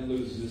world and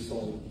loses his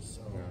soul?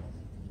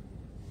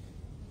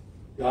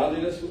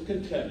 Godliness with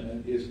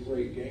contentment is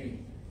great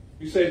gain.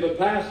 You say, but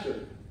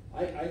Pastor,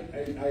 I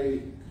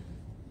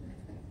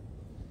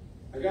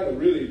got a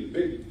really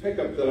big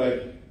pickup that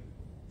I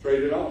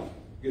traded off,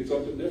 get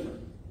something different.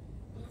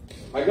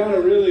 I got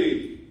to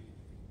really,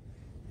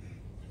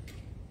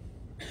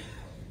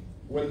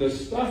 when the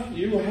stuff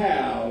you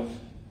have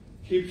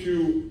keeps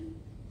you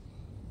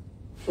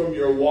from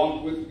your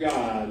walk with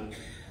God,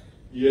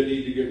 you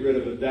need to get rid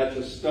of it. That's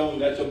a stone,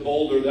 that's a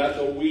boulder, that's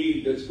a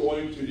weed that's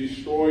going to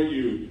destroy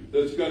you,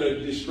 that's going to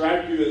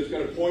distract you, that's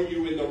going to point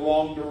you in the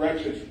wrong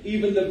direction.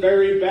 Even the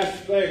very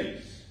best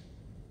things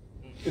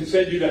can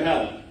send you to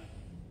hell.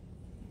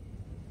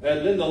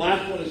 And then the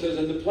last one, it says,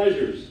 and the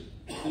pleasures,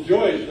 the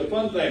joys, the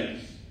fun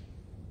things.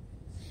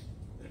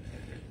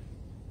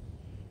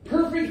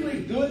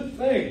 Perfectly good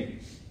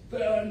things,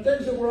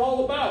 things that we're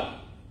all about.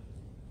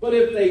 But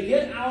if they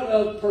get out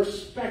of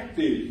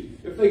perspective,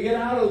 if they get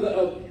out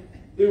of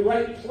the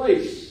right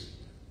place,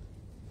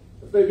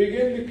 if they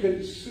begin to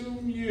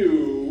consume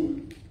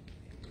you,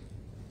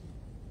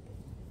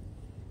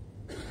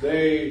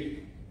 they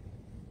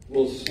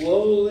will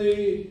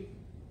slowly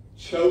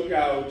choke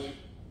out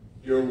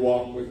your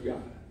walk with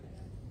God.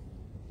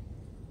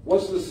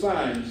 What's the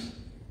signs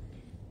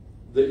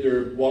that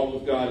your walk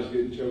with God is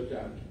getting choked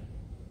out?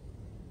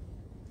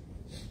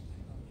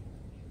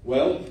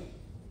 Well,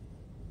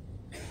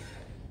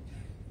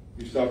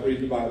 you stop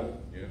reading the Bible.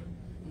 Yeah.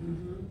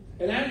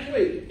 And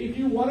actually, if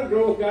you want to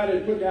grow with God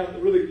and put down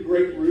really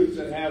great roots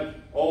and have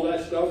all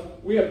that stuff,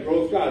 we have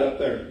Grow with God up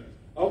there.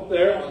 Up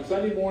there on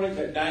Sunday mornings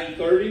at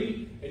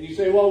 9:30. And you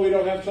say, well, we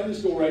don't have Sunday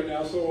school right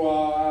now, so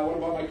what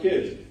about my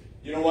kids?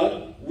 You know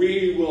what?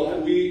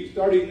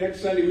 Starting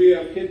next Sunday, we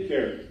have kid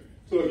care.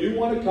 So if you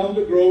want to come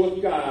to Grow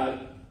with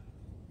God,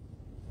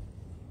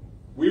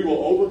 we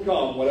will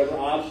overcome whatever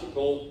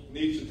obstacle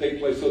needs to take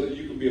place so that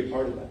you can be a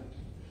part of that.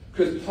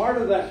 Because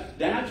part of that,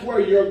 that's where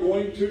you're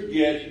going to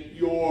get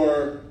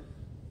your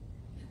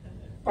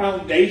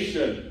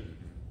foundation.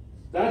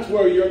 That's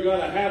where you're going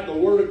to have the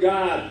Word of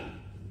God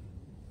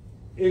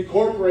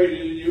incorporated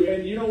in you.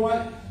 And you know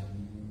what?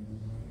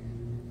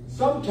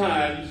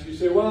 Sometimes you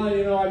say, well,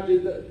 I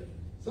did that.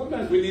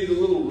 Sometimes we need a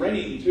little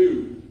rain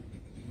too.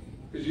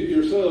 Because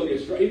your soil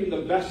gets dry. Even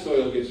the best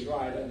soil gets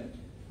dry, doesn't it?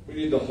 We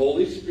need the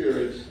Holy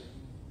Spirit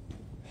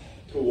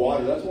to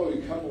water. That's why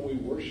we come when we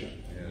worship.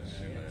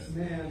 Yes,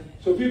 man.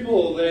 So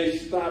people, they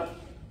start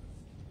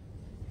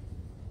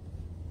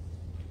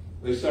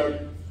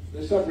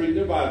reading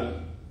their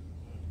Bible.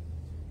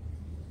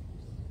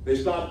 They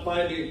start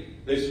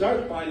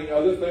finding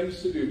other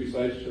things to do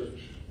besides church.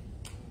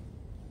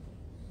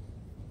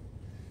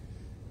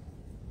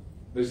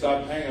 They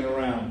stop hanging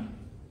around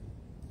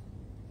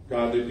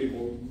godly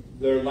people.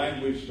 Their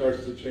language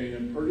starts to change,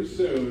 and pretty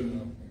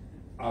soon,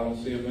 I don't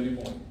see them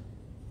anymore.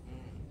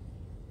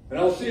 And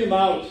I'll see them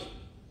out,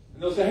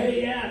 and they'll say,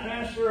 hey, yeah,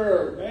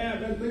 Pastor, man,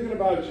 I've been thinking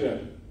about you.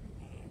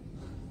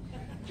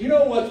 Do you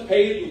know what's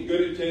paved with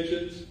good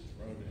intentions?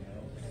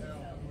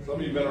 Some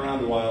of you have been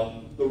around a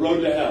while. The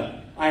road to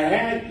hell. I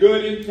had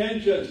good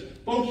intentions.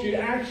 Folks, you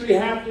actually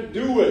have to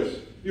do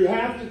it. You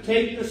have to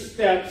take the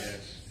steps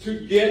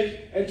to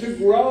get and to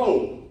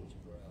grow.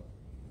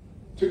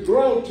 To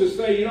grow, to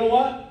say, you know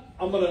what?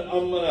 I'm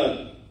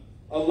gonna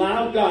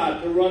allow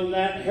God to run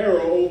that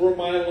harrow over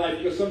my life,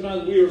 because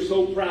sometimes we are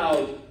so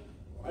proud,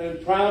 and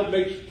pride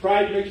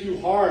makes you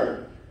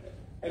hard,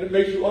 and it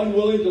makes you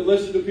unwilling to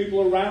listen to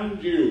people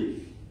around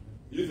you.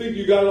 You think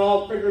you got it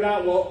all figured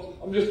out. Well,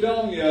 I'm just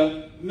telling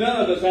you, none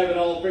of us have it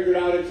all figured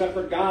out except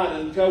for God.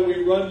 Until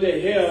we run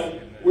to Him,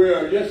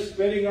 we're just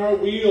spinning our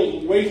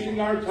wheels, wasting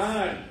our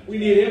time. We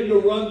need Him to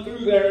run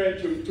through there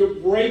and to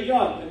break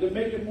up and to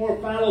make it more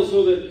fallow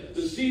so that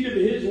the seed of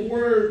His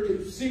Word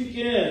can sink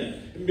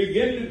in and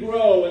begin to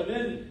grow. And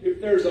then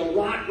if there's a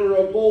rock or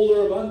a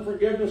boulder of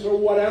unforgiveness or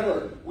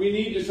whatever, we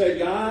need to say,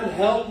 God,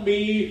 help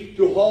me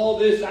to haul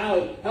this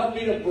out. Help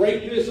me to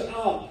break this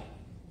up.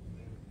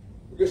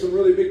 We get some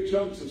really big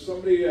chunks. If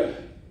somebody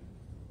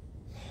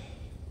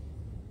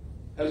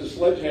has a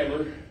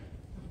sledgehammer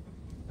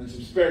and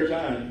some spare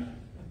time,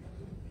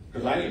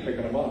 because I ain't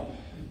picking them up,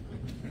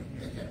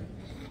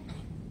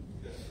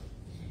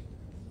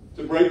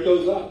 to break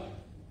those up.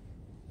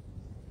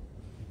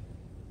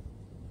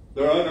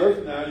 They're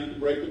unearthed now, you can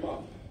break them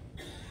up.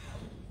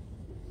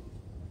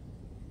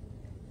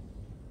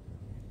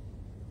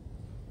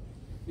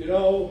 You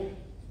know,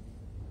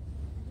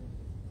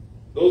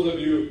 those of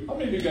you, how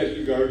many of you guys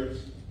do gardens?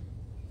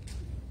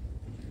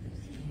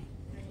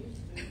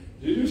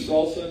 Do you do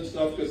salsa and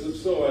stuff? Because if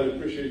so, I'd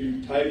appreciate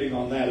you typing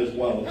on that as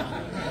well.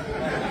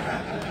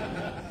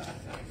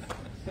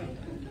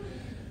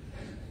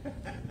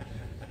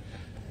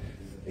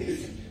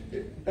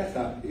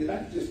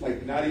 That's just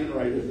like not even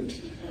right, is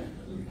it?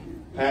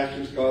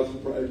 Pastors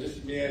causing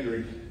just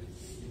meandering.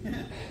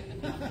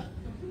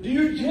 Do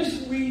you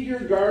just weed your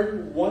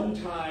garden one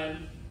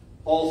time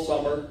all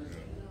summer?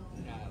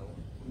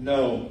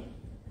 No.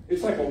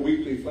 It's like a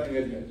weekly thing,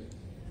 isn't it?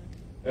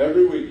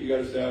 Every week you got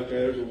to say, okay,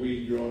 there's a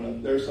weed growing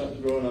up. There's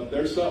something growing up.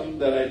 There's something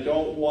that I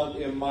don't want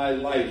in my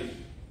life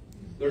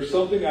There's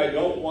something I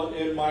don't want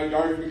in my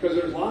garden, because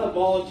there's a lot of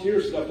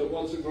volunteer stuff that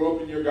wants to grow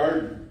up in your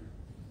garden.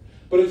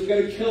 But it's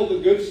going to kill the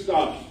good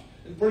stuff.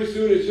 And pretty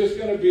soon it's just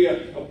going to be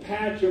a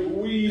patch of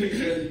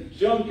weeds and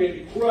junk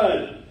and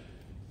crud.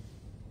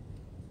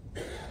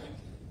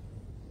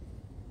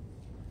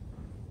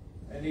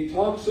 And he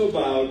talks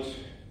about,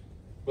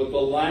 but the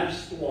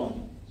last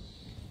ones.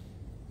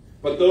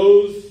 But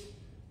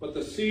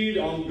the seed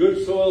on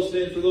good soil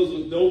stands for those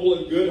with noble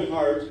and good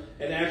hearts,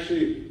 and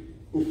actually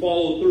who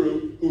follow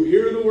through, who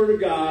hear the word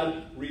of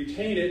God,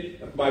 retain it,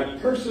 and by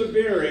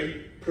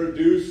persevering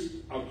produce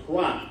a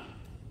crop.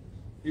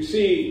 You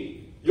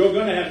see, you're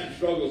going to have some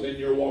struggles in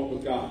your walk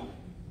with God.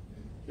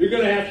 You're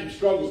going to have some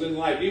struggles in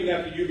life, even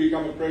after you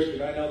become a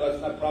Christian. I know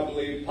that's not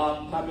probably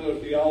popular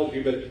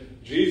theology,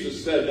 but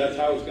Jesus said that's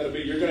how it's going to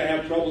be. You're going to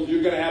have troubles,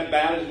 you're going to have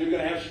battles, you're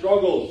going to have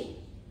struggles.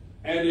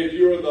 And if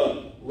you're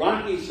the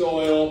rocky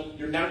soil,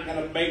 you're not going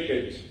to make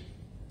it.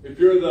 If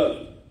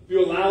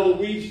you allow the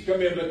weeds to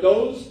come in, but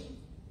those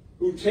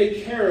who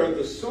take care of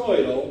the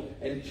soil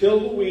and kill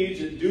the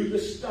weeds and do the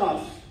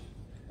stuff,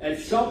 at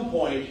some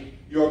point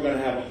you're going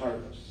to have a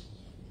harvest.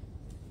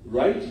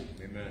 Right?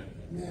 Amen.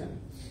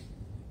 Amen.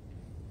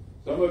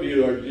 Some of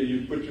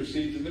you put your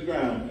seeds in the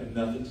ground and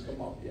nothing's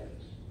come up yet.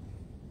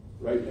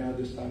 Right now,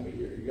 this time of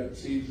year, you got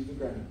seeds in the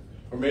ground.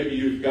 Or maybe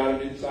you've got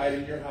them inside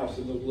in your house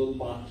in those little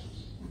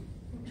boxes.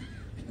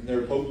 And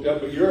they're poked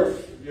up, but you're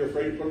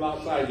afraid to put them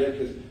outside yet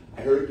because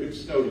I heard it could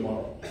snow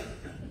tomorrow.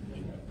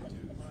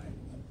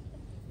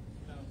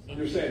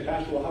 You're saying,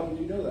 Pastor, well, how would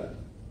you know that?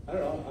 I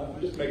don't know. I'm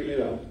just making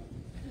it up.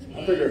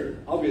 I figure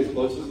I'll be as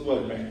close as the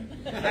weatherman.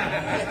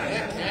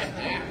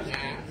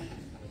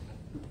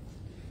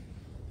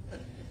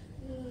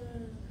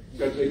 You've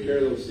got to take care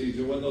of those seeds.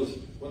 And when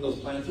those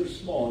plants are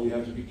small, you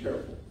have to be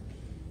careful.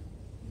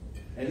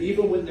 And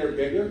even when they're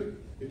bigger,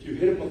 if you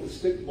hit them with a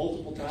stick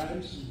multiple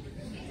times,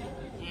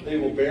 they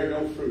will bear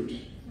no fruit.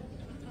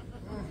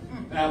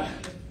 Now,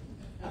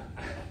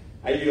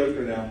 I eat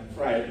okra now.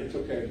 Fry it. It's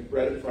okay.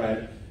 Bread it, fry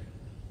it.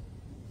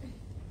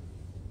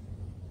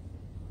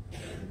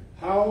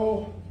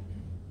 How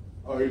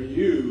are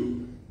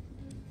you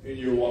in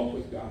your walk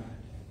with God?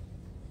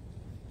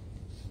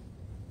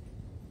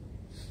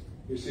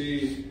 You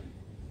see,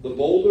 the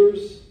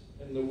boulders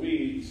and the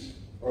weeds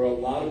are a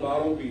lot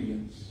about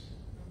obedience.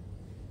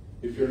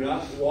 If you're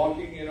not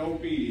walking in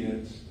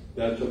obedience,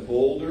 that's a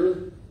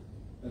boulder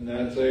and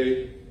that's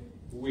a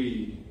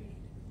weed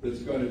that's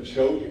going to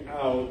choke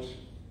out.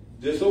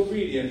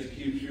 Disobedience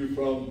keeps you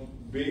from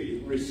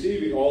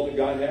receiving all that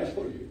God has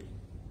for you.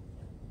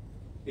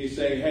 He's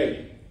saying,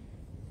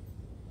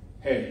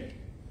 hey,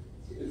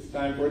 it's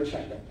time for a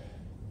checkup.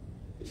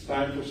 It's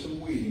time for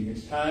some weeding.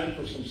 It's time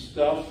for some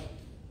stuff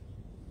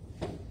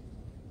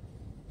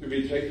to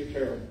be taken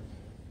care of.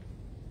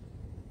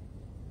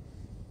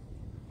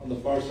 On the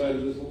far side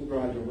of this little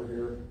garage over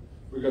here,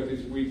 we've got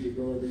these weeds that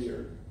grow every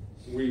year.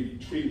 Tree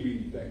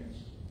weed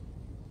things.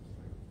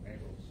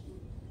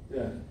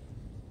 Yeah.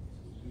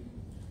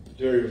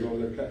 Jerry was over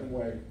there cutting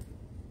away.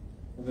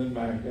 And then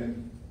back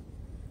in.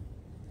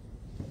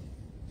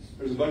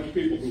 There's a bunch of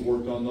people who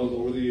worked on those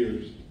over the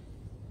years.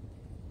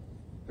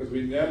 Because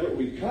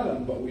we cut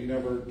them, but we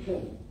never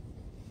killed them.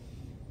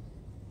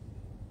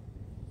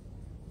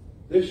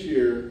 This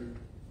year,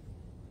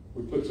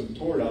 we put some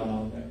Tordon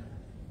on there.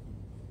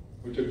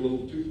 We took a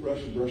little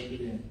toothbrush and brushed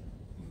it in.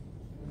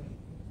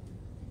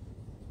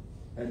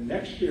 And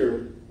next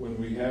year,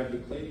 when we have the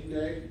cleaning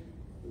day,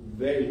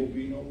 they will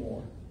be no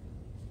more.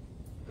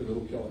 Because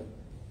it'll kill it.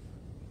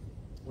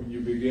 When you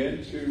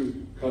begin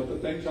to cut the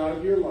things out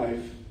of your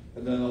life,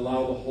 and then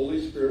allow the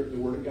Holy Spirit, the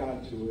Word of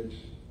God to it,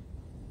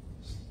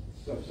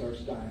 stuff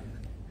starts dying.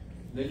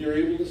 And then you're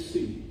able to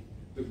see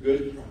the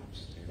good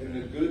crops and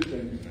the good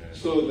things,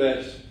 so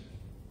that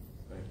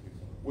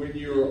when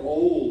you're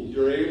old,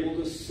 you're able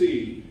to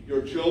see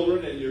your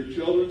children and your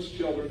children's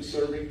children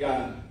serving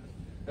God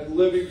and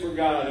living for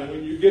God. And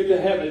when you get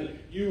to heaven,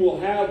 you will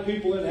have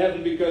people in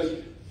heaven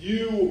because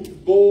you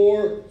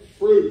bore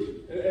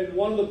fruit. And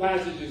one of the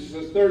passages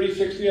says 30,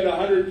 60, and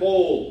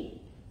 100-fold.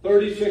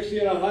 30, 60,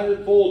 and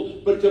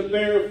 100-fold, but to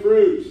bear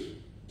fruit,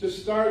 to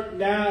start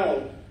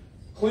now,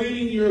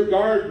 cleaning your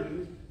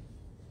garden,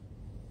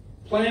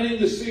 planting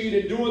the seed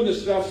and doing the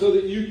stuff so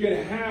that you can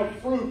have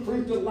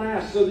fruit that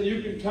lasts, so that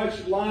you can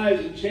touch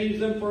lives and change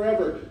them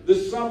forever.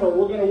 This summer,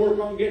 we're going to work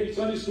on getting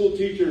Sunday school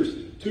teachers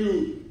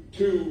to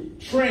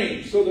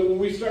train so that when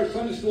we start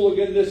Sunday school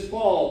again this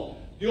fall,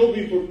 you'll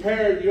be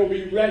prepared, you'll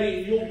be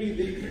ready, you'll be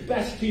the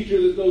best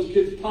teacher that those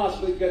kids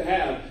possibly could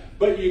have.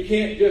 But you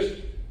can't just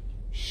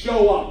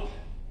show up.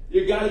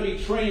 You got to be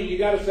trained. You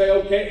got to say,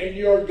 okay, and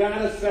you've got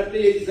to set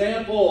the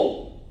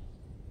example.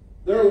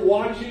 They're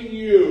watching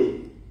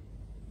you.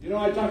 You know,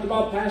 I talked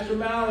about Pastor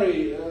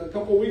Mallory a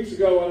couple of weeks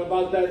ago and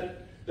about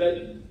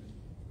that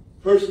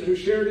person who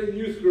shared in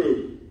youth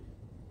group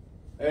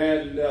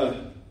and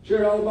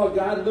shared all about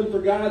God and lived for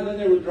God, and then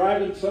they were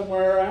driving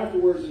somewhere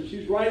afterwards, and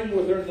she's riding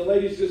with her, and the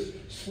lady's just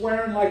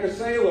swearing like a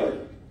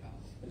sailor.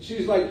 And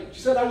she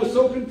said, I was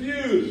so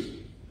confused.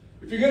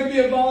 If you're going to be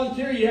a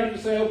volunteer, you have to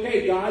say,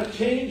 okay, God,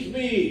 change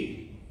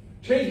me.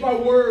 Change my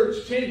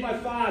words, change my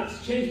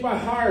thoughts, change my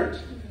heart.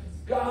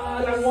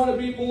 God, I want to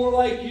be more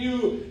like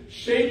you.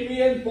 Shape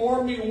me and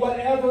form me,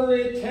 whatever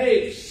it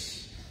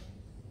takes.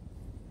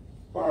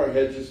 Bow our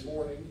heads this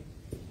morning.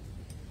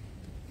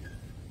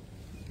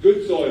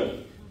 Good soil.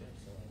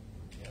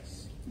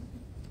 Yes.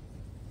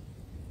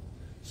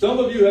 Some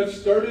of you have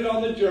started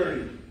on the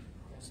journey.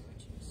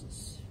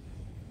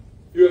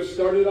 You have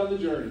started on the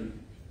journey.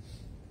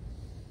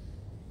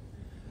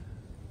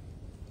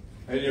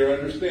 And you're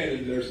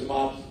understanding there's some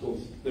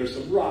obstacles, there's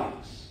some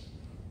rocks,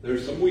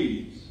 there's some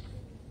weeds.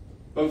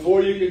 But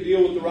before you can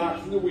deal with the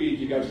rocks and the weeds,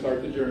 you got to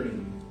start the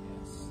journey.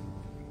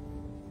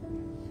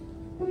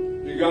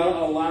 You got to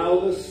allow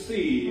the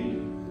seed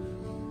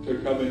to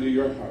come into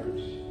your heart.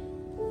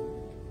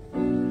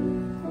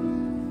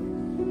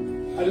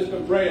 I just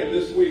been praying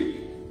this week.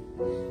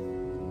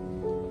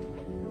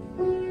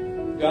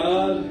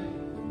 God,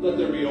 let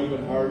there be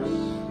open hearts.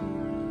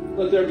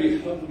 Let there be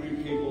hungry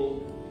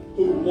people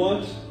who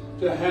want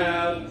to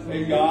have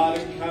a God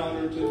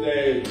encounter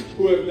today,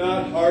 who have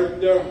not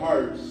hardened their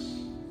hearts.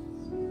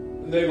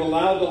 And they've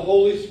allowed the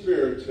Holy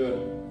Spirit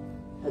to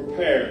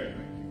prepare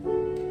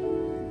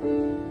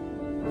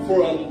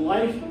for a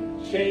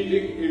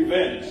life-changing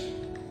event.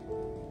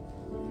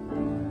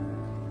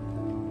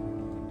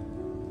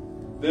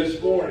 This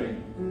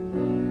morning,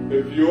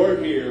 if you're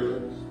here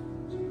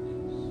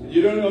and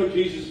you don't know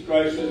Jesus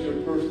Christ as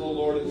your personal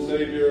Lord and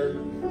Savior,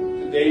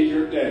 today's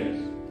your day.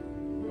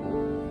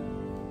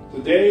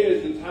 Today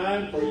is the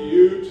time for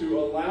you to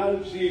allow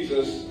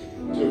Jesus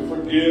to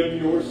forgive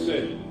your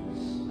sins.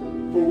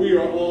 For we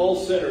are all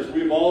sinners.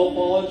 We've all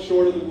fallen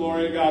short of the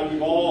glory of God.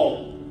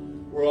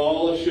 We're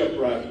all a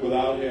shipwreck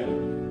without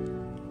Him.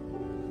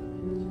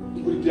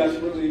 We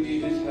desperately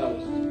need His help.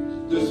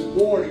 This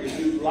morning, if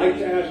you'd like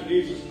to ask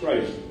Jesus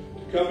Christ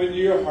to come into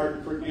your heart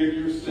and forgive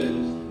your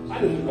sins, I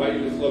just invite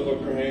you to slip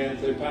up your hand and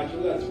say, Pastor,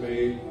 that's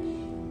me.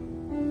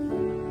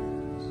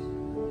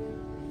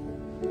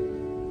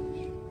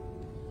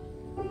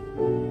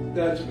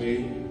 That's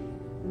me.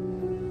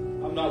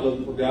 I'm not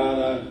living for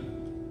God.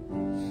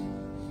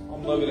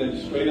 I'm living in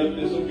straight up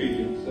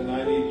disobedience, and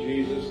I need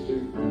Jesus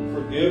to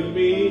forgive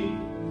me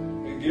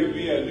and give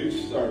me a new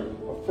start,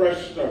 a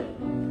fresh start.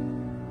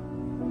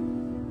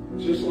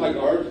 Just like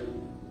Art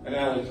and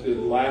Alex did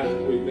last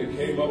week. They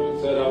came up and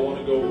said, I want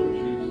to go for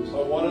Jesus.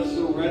 I want to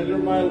surrender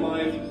my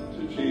life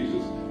to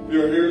Jesus. If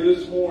you're here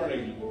this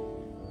morning,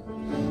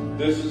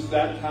 this is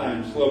that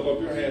time. Slip up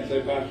your hand and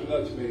say, Pastor,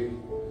 that's me.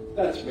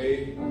 That's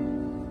me.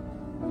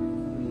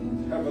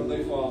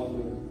 Heavenly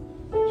Father,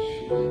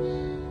 Jesus.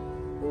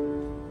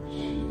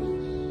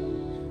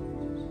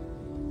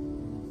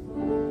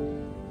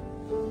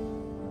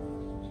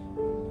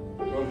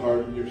 Don't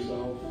harden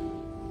yourself.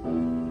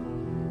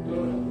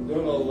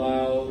 Don't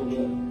allow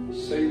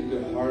Satan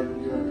to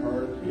harden your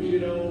heart. Because you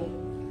know,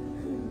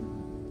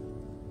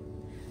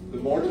 the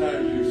more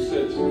times you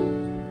sit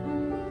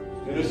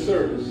in a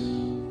service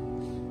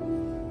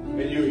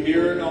and you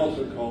hear an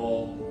altar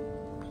call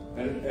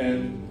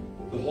and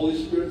the Holy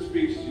Spirit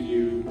speaks to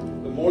you,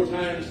 the more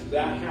times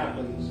that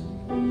happens,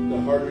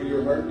 the harder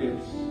your heart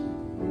gets.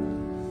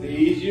 The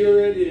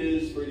easier it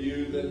is for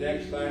you the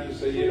next time to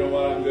say, you know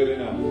what, I'm good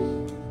enough.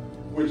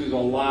 Which is a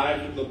lie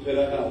from the pit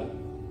of hell.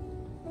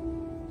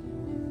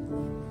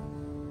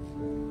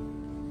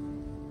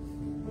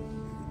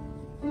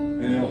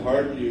 And it'll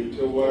harden you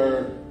to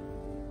where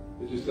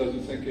it just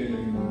doesn't sink in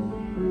anymore.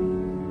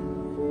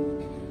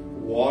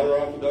 Water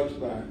off a duck's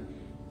back.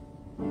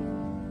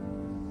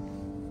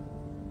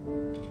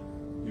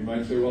 You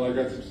might say, well, I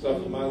got some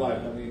stuff in my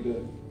life I need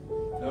to...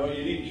 No,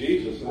 you need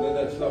Jesus, and then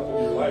that stuff in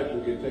your life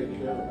will get taken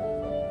care of.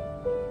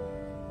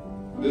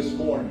 This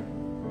morning,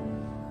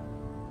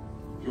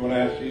 if you want to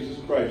ask Jesus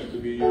Christ to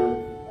be your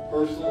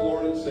personal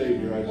Lord and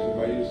Savior, I just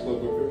invite you to slip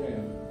up your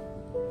hand.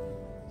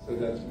 Say,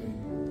 that's me.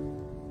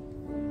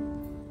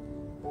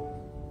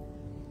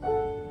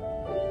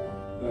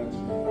 That's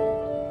me.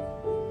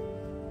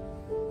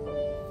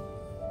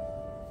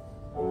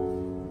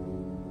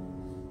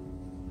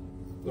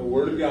 The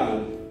Word of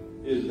God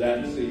is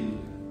that seed.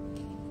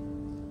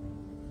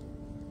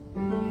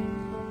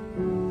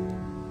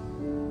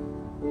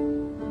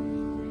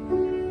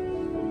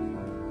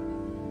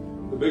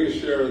 The biggest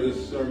share of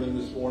this sermon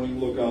this morning,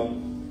 look up.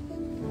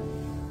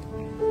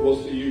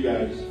 We'll see you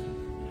guys.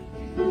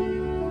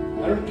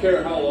 I don't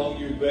care how long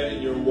you've been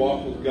in your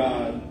walk with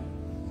God.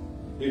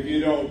 If you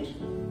don't,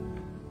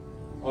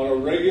 on a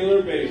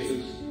regular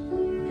basis,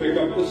 pick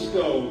up the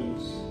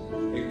stones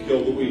and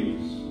kill the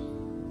weeds,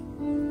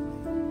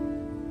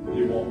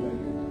 you won't make it.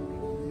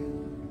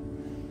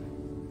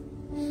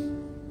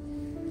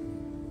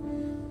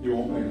 You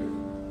won't make it.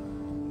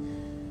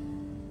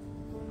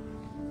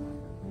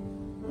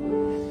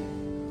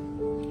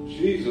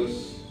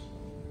 Jesus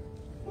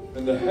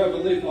and the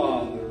Heavenly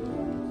Father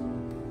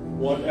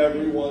want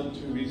everyone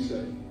to be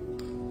saved.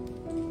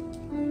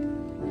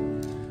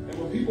 And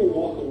when people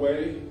walk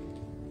away,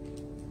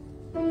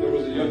 there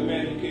was a young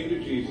man who came to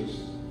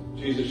Jesus.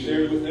 Jesus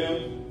shared with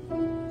him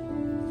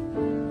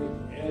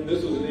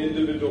this was an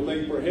individual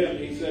thing for him.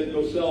 He said,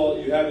 go sell all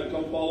you have and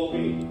come follow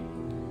me.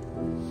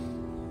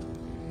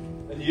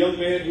 And the young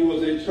man who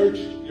was a church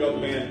young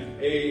man,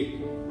 a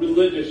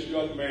religious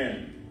young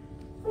man,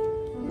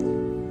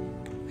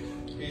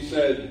 he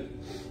said,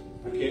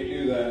 I can't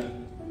do that.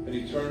 And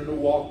he turned and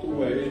walked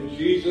away. And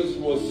Jesus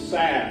was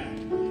sad.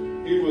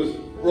 He was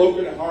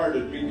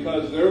brokenhearted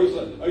because there was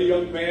a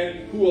young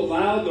man who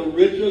allowed the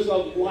riches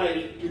of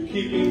life to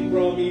keep him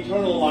from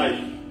eternal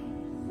life.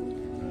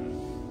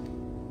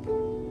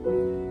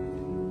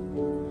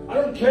 I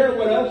don't care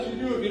what else you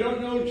do. If you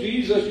don't know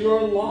Jesus, you're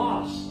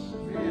lost.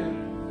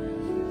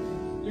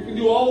 You can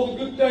do all the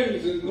good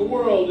things in the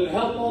world and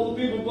help all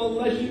the people, but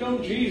unless you know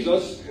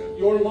Jesus,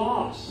 you're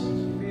lost.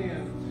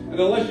 And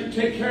unless you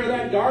take care of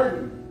that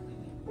garden,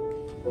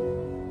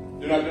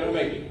 you're not going to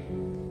make it.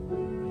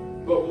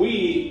 But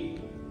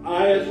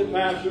I as a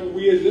pastor,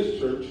 we as this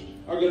church,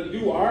 are going to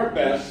do our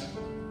best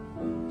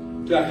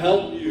to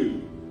help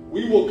you.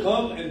 We will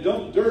come and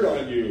dump dirt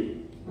on you.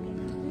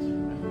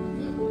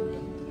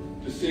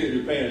 Just see if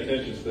you're paying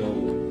attention still.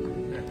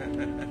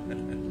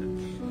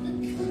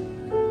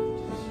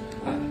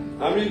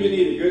 How many of you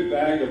need a good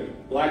bag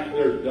of black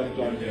dirt dumped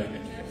on you?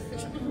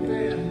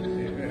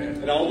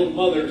 And all the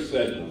mothers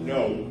said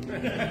no.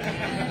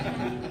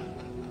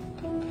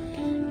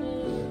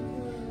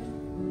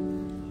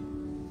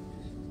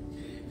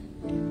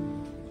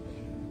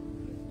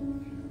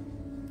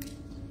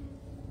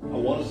 I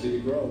want to see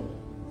you grow.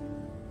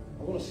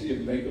 I want to see you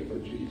make it for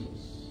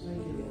Jesus.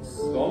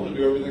 So I'm going to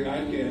do everything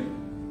I can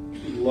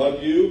to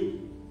love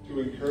you, to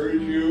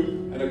encourage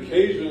you, and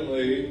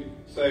occasionally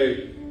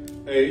say,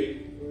 hey,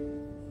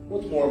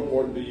 what's more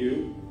important to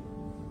you?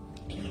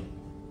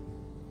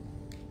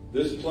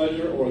 This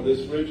pleasure or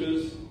this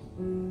riches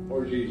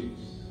or Jesus?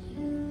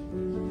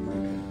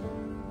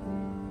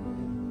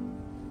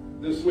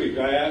 This week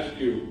I ask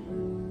you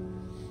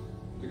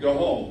to go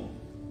home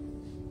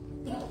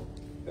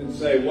and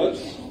say,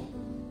 what's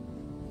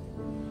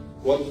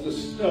the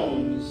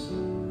stones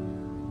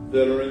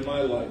that are in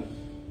my life?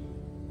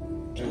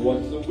 And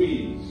what's the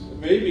weeds?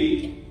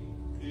 Maybe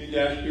you need to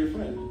ask your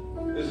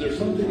friend, is there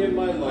something in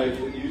my life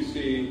that you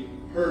see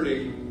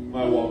hurting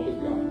my walk with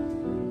God?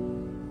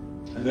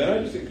 And then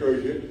I just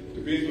encourage you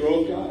to be and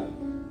grow with God.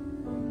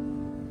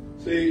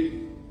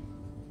 See,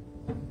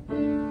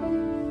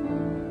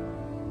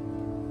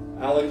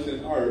 Alex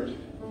and Art,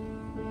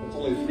 that's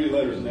only 3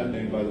 letters in that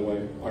name, by the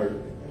way, Art.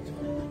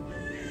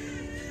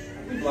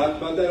 We've laughed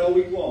about that all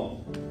week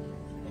long.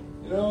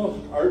 You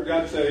know, Art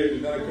got saved,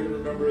 and then I couldn't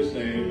remember his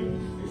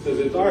name. He says,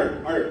 it's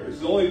Art. Art.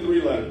 It's only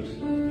 3 letters.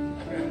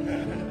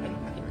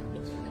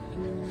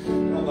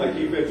 I'm like,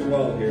 he fits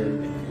well here.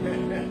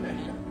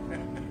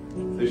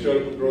 They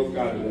showed up at Growth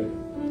God today.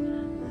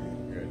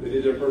 They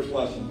did their first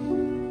lesson.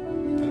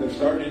 And they're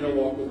starting to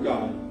walk with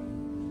God.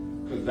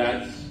 Because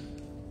that's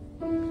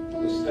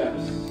the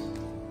steps.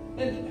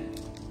 And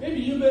maybe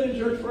you've been in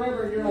church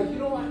forever and you're like, you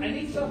know what, I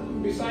need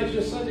something besides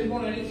just Sunday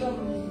morning. I need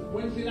something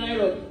Wednesday night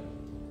or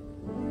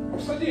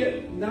Sunday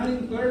at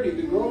 9:30,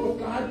 the Grow with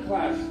God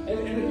class. And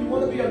if you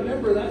want to be a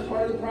member, that's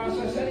part of the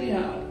process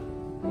anyhow.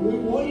 We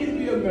want you to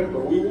be a member.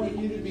 We want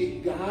you to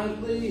be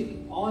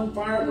godly, on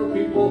fire for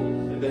people,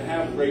 and to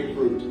have great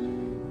fruit.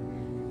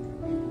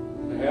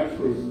 To have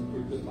fruit.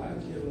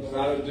 It's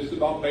not just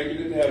about making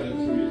it to heaven,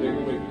 so you take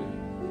it with you.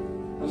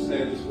 Let's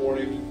stand this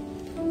morning.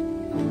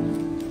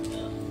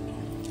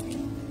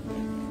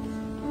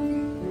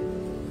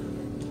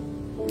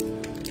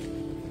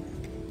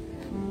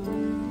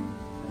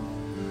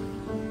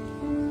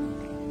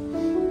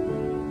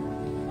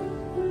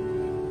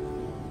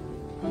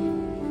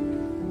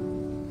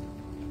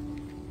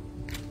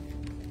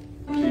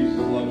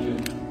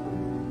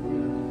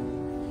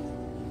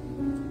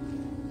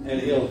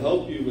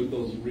 Help you with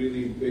those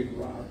really big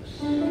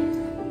rocks.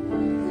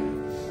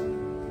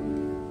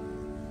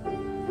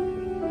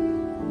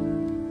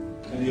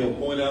 And He'll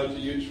point out to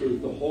you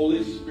truth. The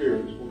Holy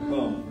Spirit will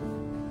come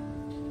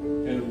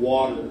and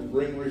water,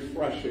 bring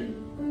refreshing.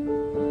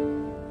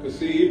 Because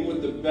see, even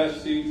with the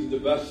best seeds and the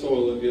best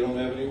soil, if you don't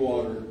have any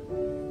water,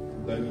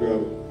 then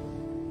grow.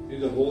 You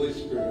need the Holy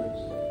Spirit.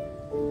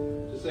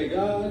 Just say,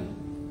 God,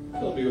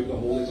 fill me with the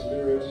Holy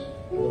Spirit.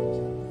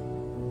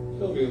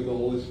 Fill me with the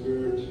Holy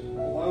Spirit.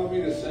 Allow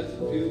me to sense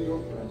and feel your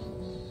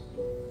presence.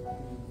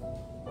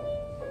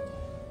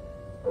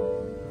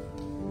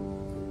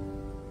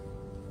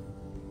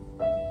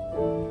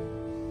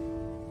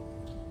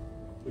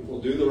 If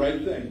we'll do the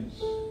right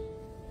things,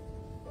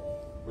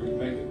 we can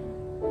make it.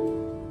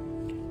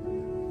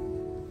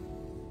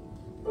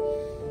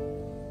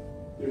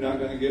 You're not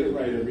going to get it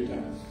right every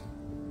time.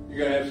 You're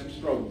going to have some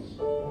struggles.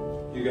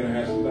 You're going to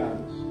have some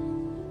battles.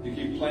 You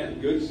keep planting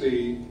good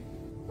seed,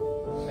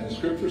 and the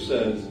Scripture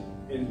says,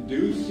 in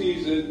due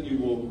season you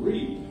will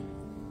reap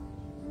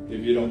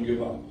if you don't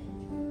give up.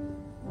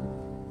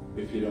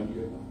 If you don't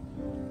give up.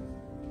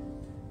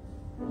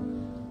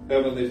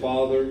 Heavenly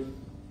Father,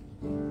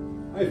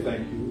 I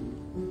thank you.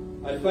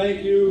 I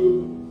thank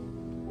you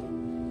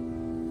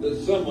that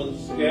someone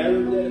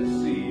scattered that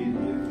seed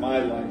in my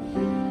life.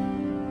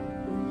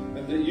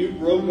 And that you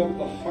broke up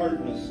the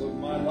hardness of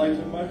my life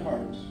and my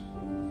heart.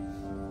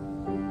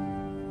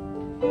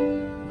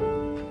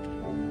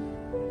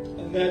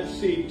 And that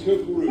seed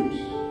took root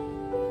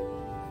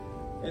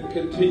and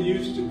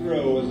continues to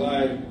grow as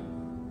I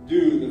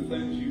do the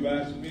things you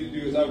asked me to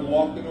do, as I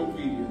walk in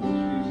obedience,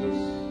 Jesus.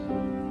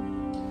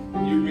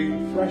 And you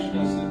bring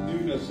freshness and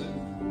newness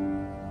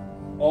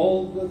and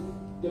all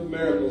the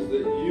miracles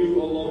that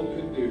you alone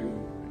can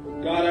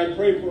do. God, I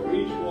pray for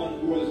each one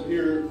who is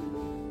here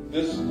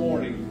this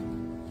morning,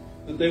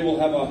 that they will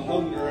have a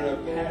hunger and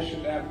a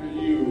passion after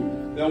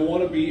you. They'll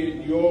want to be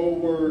in your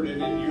word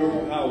and in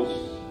your house.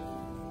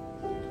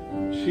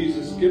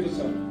 Jesus, give us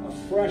a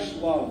fresh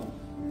love.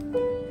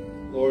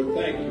 Lord,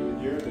 thank you in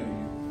your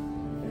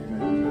name.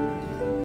 Amen.